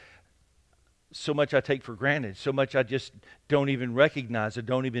way. So much I take for granted. So much I just don't even recognize. I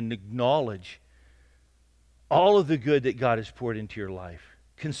don't even acknowledge all of the good that God has poured into your life.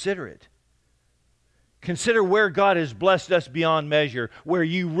 Consider it. Consider where God has blessed us beyond measure, where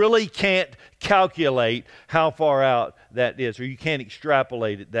you really can't calculate how far out that is, or you can't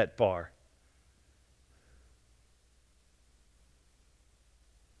extrapolate it that far.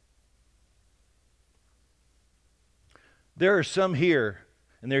 There are some here,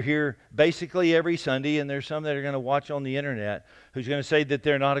 and they're here basically every Sunday, and there's some that are going to watch on the internet who's going to say that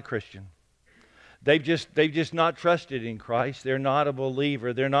they're not a Christian. They've just not trusted in Christ. They're not a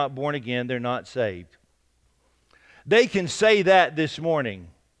believer. They're not born again. They're not saved. They can say that this morning,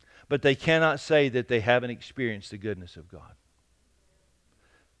 but they cannot say that they haven't experienced the goodness of God.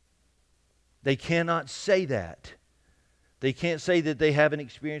 They cannot say that. They can't say that they haven't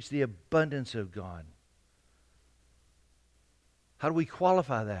experienced the abundance of God. How do we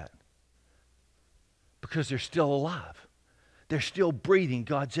qualify that? Because they're still alive. They're still breathing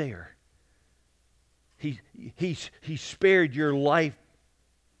God's air. He spared your life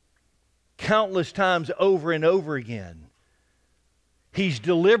countless times over and over again. He's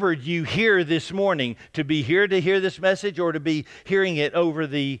delivered you here this morning to be here to hear this message or to be hearing it over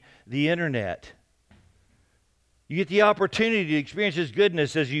the internet. You get the opportunity to experience His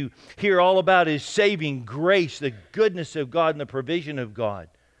goodness as you hear all about His saving grace, the goodness of God and the provision of God.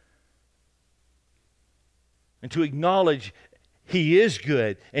 And to acknowledge He is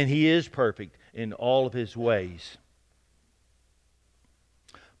good and He is perfect in all of His ways.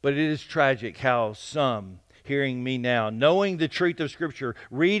 But it is tragic how some, hearing me now, knowing the truth of Scripture,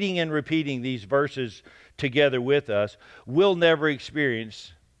 reading and repeating these verses together with us, will never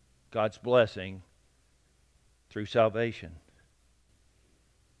experience God's blessing through salvation.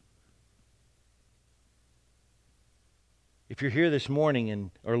 If you're here this morning and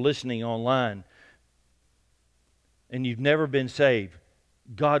or listening online and you've never been saved,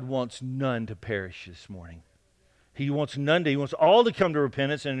 God wants none to perish this morning. He wants none to. He wants all to come to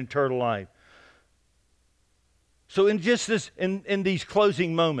repentance and eternal life. So in just this, in these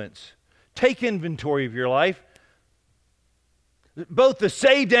closing moments, take inventory of your life. Both the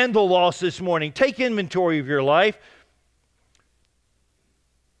saved and the lost this morning, take inventory of your life.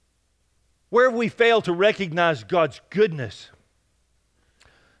 Where have we failed to recognize God's goodness?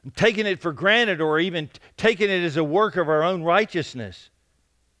 Taking it for granted, or even taking it as a work of our own righteousness.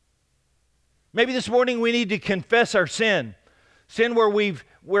 Maybe this morning we need to confess our sin. Sin where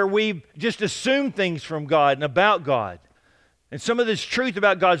we've just assumed things from God and about God. And some of this truth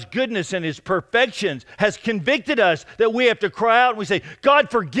about God's goodness and His perfections has convicted us that we have to cry out and we say,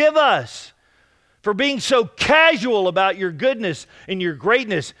 God, forgive us for being so casual about your goodness and your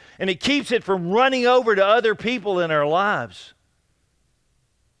greatness, and it keeps it from running over to other people in our lives.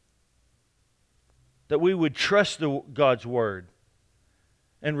 That we would trust God's Word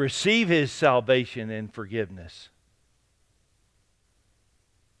and receive His salvation and forgiveness.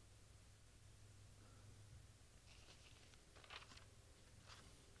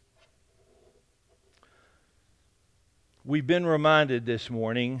 We've been reminded this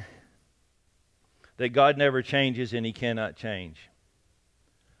morning that God never changes and He cannot change.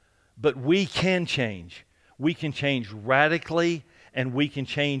 But we can change. We can change radically, and we can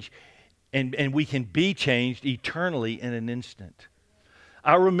change, and we can be changed eternally in an instant.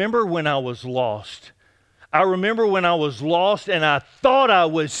 I remember when I was lost. I remember when I was lost and I thought I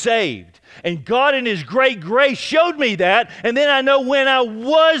was saved. And God in His great grace showed me that. And then I know when I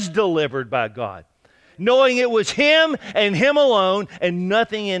was delivered by God, knowing it was Him and Him alone and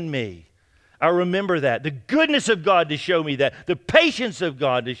nothing in me. I remember that. The goodness of God to show me that. The patience of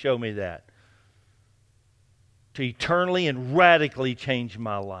God to show me that. To eternally and radically change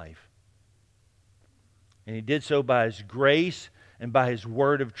my life. And He did so by His grace and by His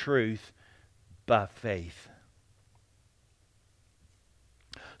word of truth, by faith.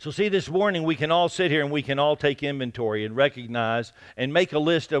 So see, this morning we can all sit here and we can all take inventory and recognize and make a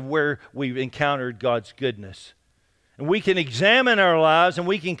list of where we've encountered God's goodness. And we can examine our lives and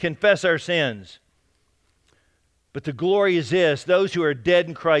we can confess our sins. But the glory is this: those who are dead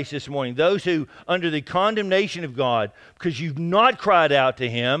in Christ this morning, those who under the condemnation of God, because you've not cried out to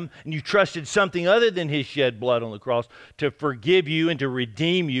Him and you trusted something other than His shed blood on the cross to forgive you and to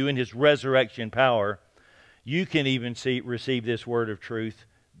redeem you in His resurrection power, you can even receive this word of truth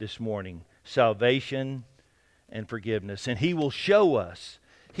this morning: salvation and forgiveness. And He will show us,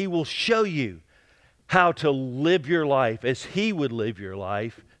 He will show you how to live your life as He would live your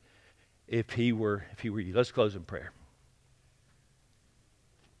life if He were you. Let's close in prayer.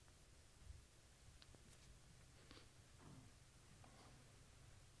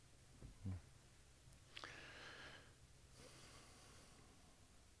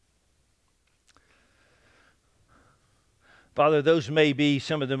 Father, those may be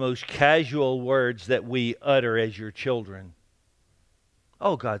some of the most casual words that we utter as your children.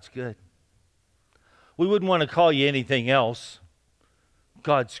 Oh, God's good. We wouldn't want to call you anything else.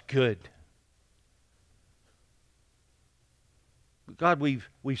 God's good. God, we've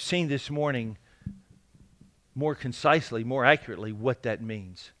seen this morning more concisely, more accurately what that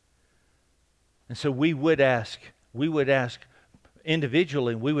means. And so we would ask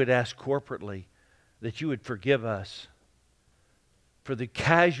individually, and we would ask corporately that you would forgive us for the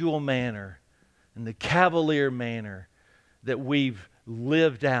casual manner and the cavalier manner that we've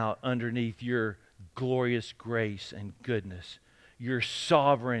lived out underneath your glorious grace and goodness, your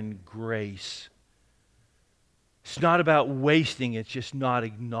sovereign grace. It's not about wasting, it's just not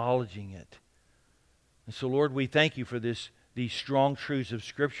acknowledging it. And so, Lord, we thank you for these strong truths of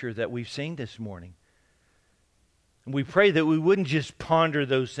Scripture that we've seen this morning. And we pray that we wouldn't just ponder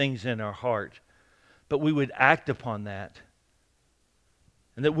those things in our heart, but we would act upon that.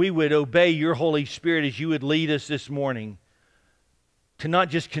 And that we would obey your Holy Spirit as you would lead us this morning to not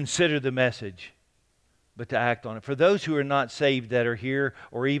just consider the message, but to act on it. For those who are not saved that are here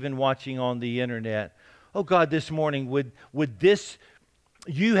or even watching on the internet, oh God, this morning, would this,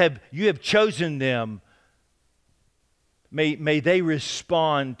 you have chosen them. May they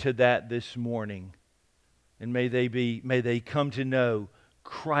respond to that this morning. And may they come to know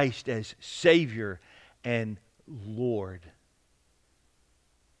Christ as Savior and Lord.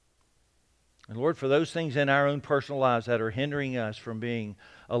 And Lord, for those things in our own personal lives that are hindering us from being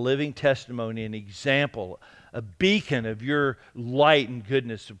a living testimony, an example, a beacon of your light and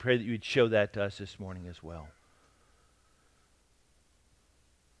goodness, I pray that you would show that to us this morning as well.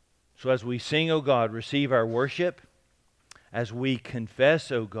 So as we sing, O God, receive our worship. As we confess,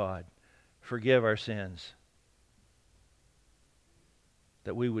 O God, forgive our sins.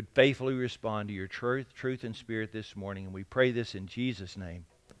 That we would faithfully respond to your truth and spirit this morning. And we pray this in Jesus' name.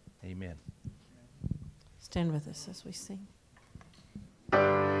 Amen. Stand with us as we sing.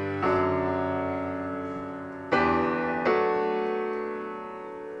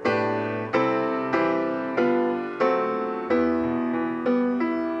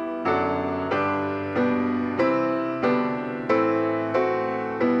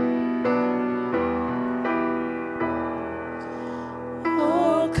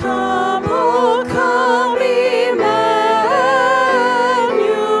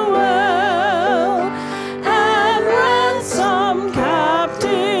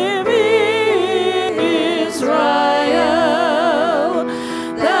 Captive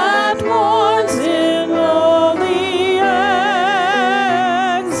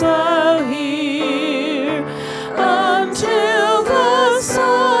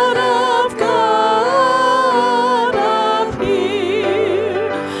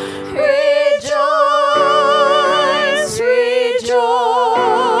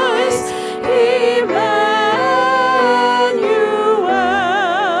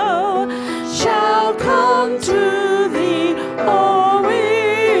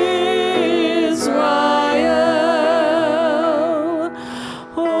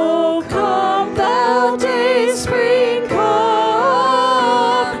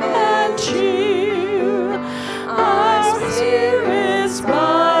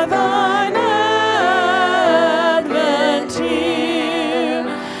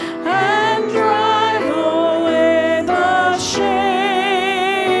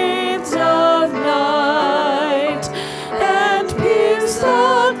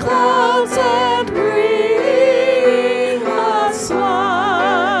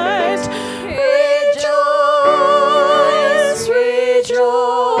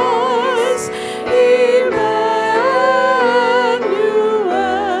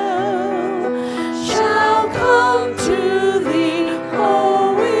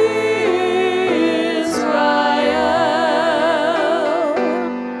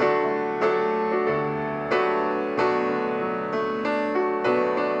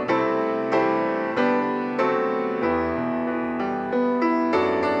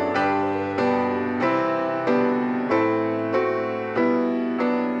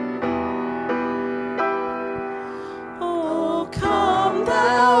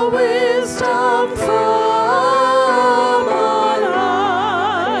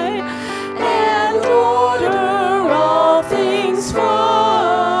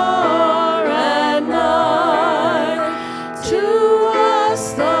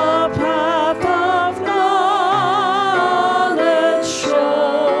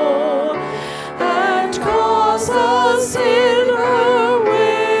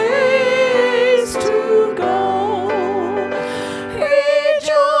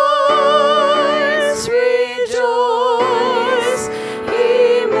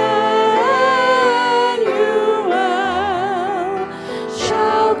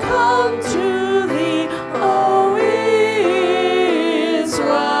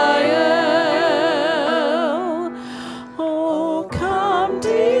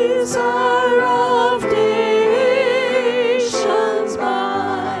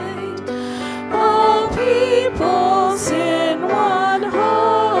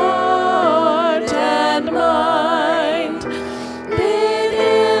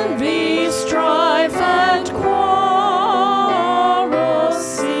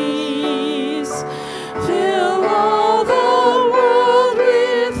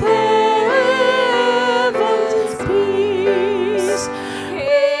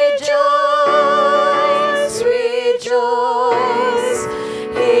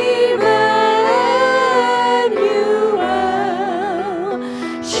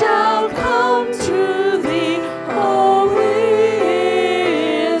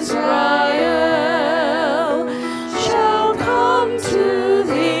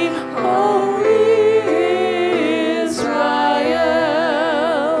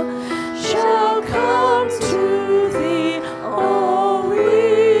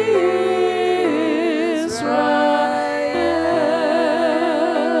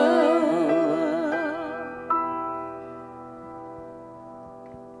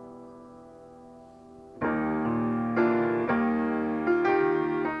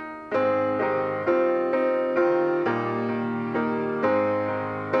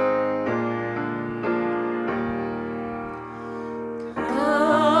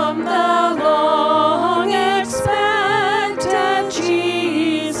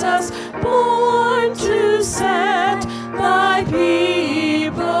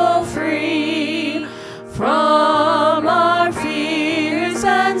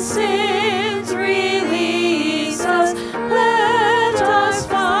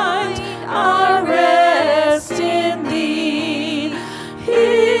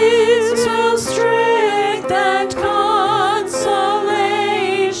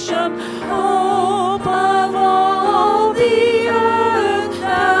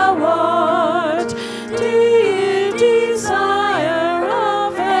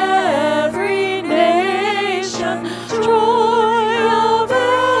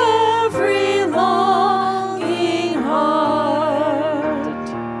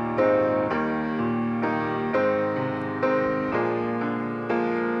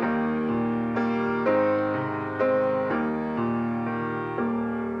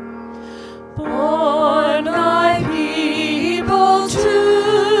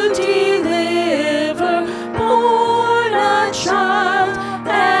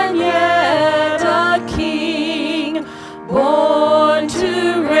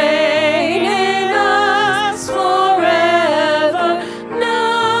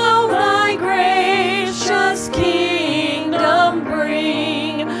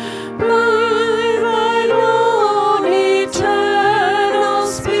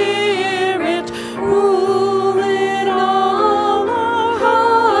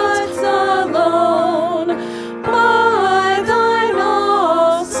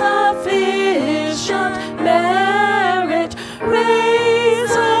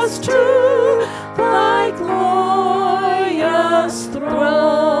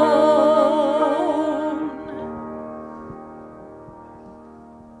throne.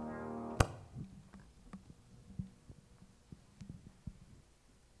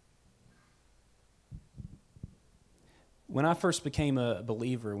 When I first became a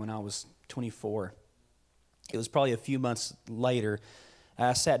believer when I was 24, it was probably a few months later,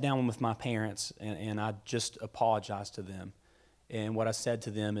 I sat down with my parents and I just apologized to them. And what I said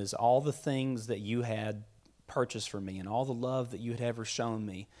to them is, all the things that you had purchased for me and all the love that you had ever shown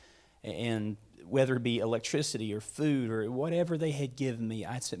me, and whether it be electricity or food or whatever they had given me,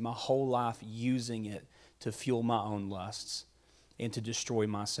 I spent my whole life using it to fuel my own lusts and to destroy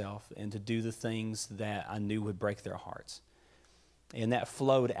myself and to do the things that I knew would break their hearts. And that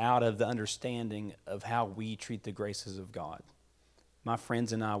flowed out of the understanding of how we treat the graces of God. My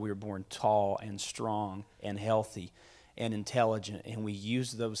friends and I, we were born tall and strong and healthy and intelligent, and we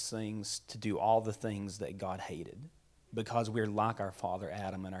used those things to do all the things that God hated because we're like our father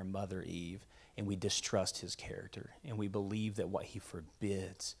Adam and our mother Eve, and we distrust his character, and we believe that what he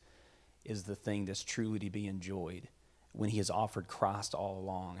forbids is the thing that's truly to be enjoyed when he has offered Christ all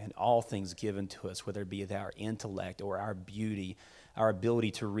along, and all things given to us, whether it be our intellect or our beauty, our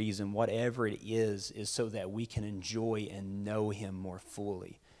ability to reason, whatever it is so that we can enjoy and know him more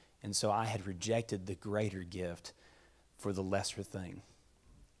fully. And so I had rejected the greater gift for the lesser thing.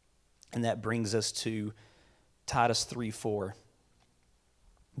 And that brings us to Titus 3:4.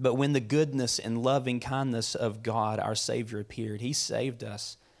 But when the goodness and loving kindness of God, our Savior, appeared, he saved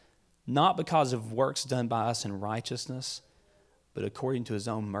us, not because of works done by us in righteousness, but according to his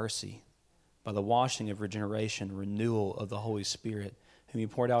own mercy, by the washing of regeneration, renewal of the Holy Spirit, whom he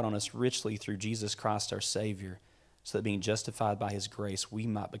poured out on us richly through Jesus Christ our Savior, so that being justified by his grace, we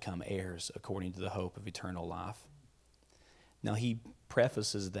might become heirs according to the hope of eternal life. Now he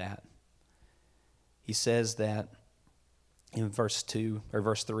prefaces that. He says that in verse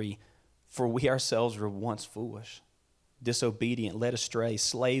 3, for we ourselves were once foolish, disobedient, led astray,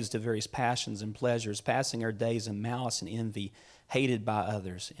 slaves to various passions and pleasures, passing our days in malice and envy, hated by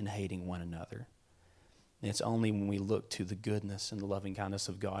others and hating one another. And it's only when we look to the goodness and the loving kindness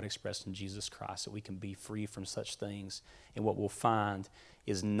of God expressed in Jesus Christ that we can be free from such things. And what we'll find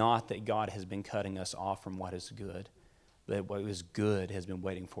is not that God has been cutting us off from what is good, but what is good has been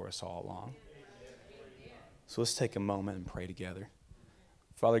waiting for us all along. So let's take a moment and pray together.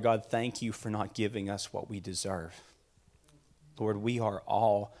 Father God, thank you for not giving us what we deserve. Lord, we are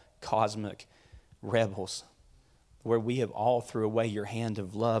all cosmic rebels. Lord, we have all threw away your hand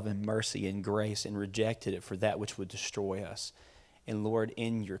of love and mercy and grace and rejected it for that which would destroy us. And Lord,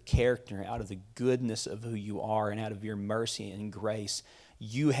 in your character, out of the goodness of who you are and out of your mercy and grace,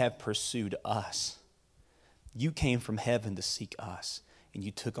 you have pursued us. You came from heaven to seek us, and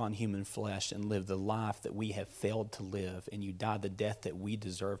you took on human flesh and lived the life that we have failed to live, and you died the death that we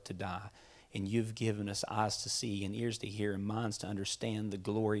deserve to die. And you've given us eyes to see and ears to hear and minds to understand the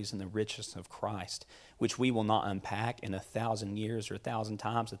glories and the riches of Christ, which we will not unpack in 1,000 years or 1,000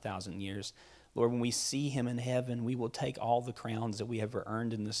 times 1,000 years. Lord, when we see him in heaven, we will take all the crowns that we ever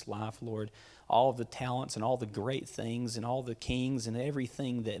earned in this life, Lord, all of the talents and all the great things and all the kings and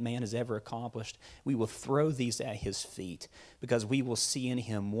everything that man has ever accomplished. We will throw these at his feet because we will see in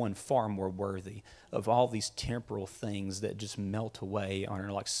him one far more worthy of all these temporal things that just melt away and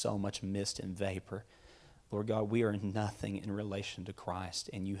are like so much mist and vapor. Lord God, we are nothing in relation to Christ,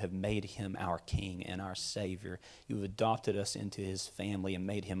 and you have made him our King and our Savior. You have adopted us into his family and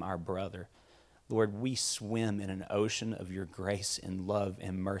made him our brother. Lord, we swim in an ocean of your grace and love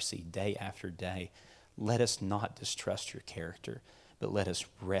and mercy day after day. Let us not distrust your character, but let us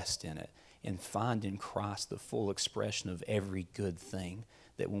rest in it and find in Christ the full expression of every good thing,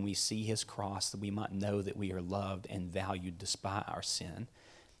 that when we see his cross, that we might know that we are loved and valued despite our sin,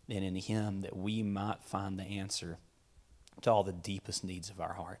 and in him that we might find the answer to all the deepest needs of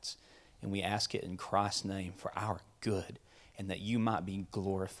our hearts. And we ask it in Christ's name for our good, and that you might be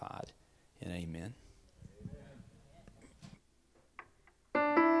glorified. And amen.